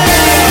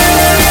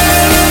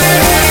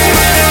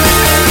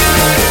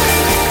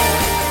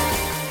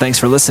 Thanks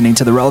for listening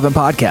to the Relevant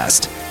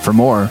Podcast. For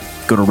more,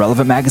 go to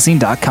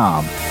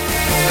relevantmagazine.com.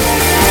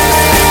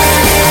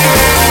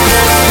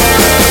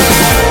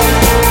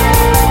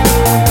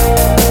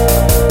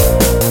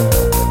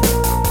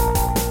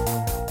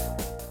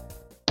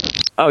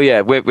 Oh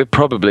yeah, we're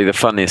probably the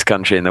funniest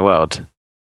country in the world.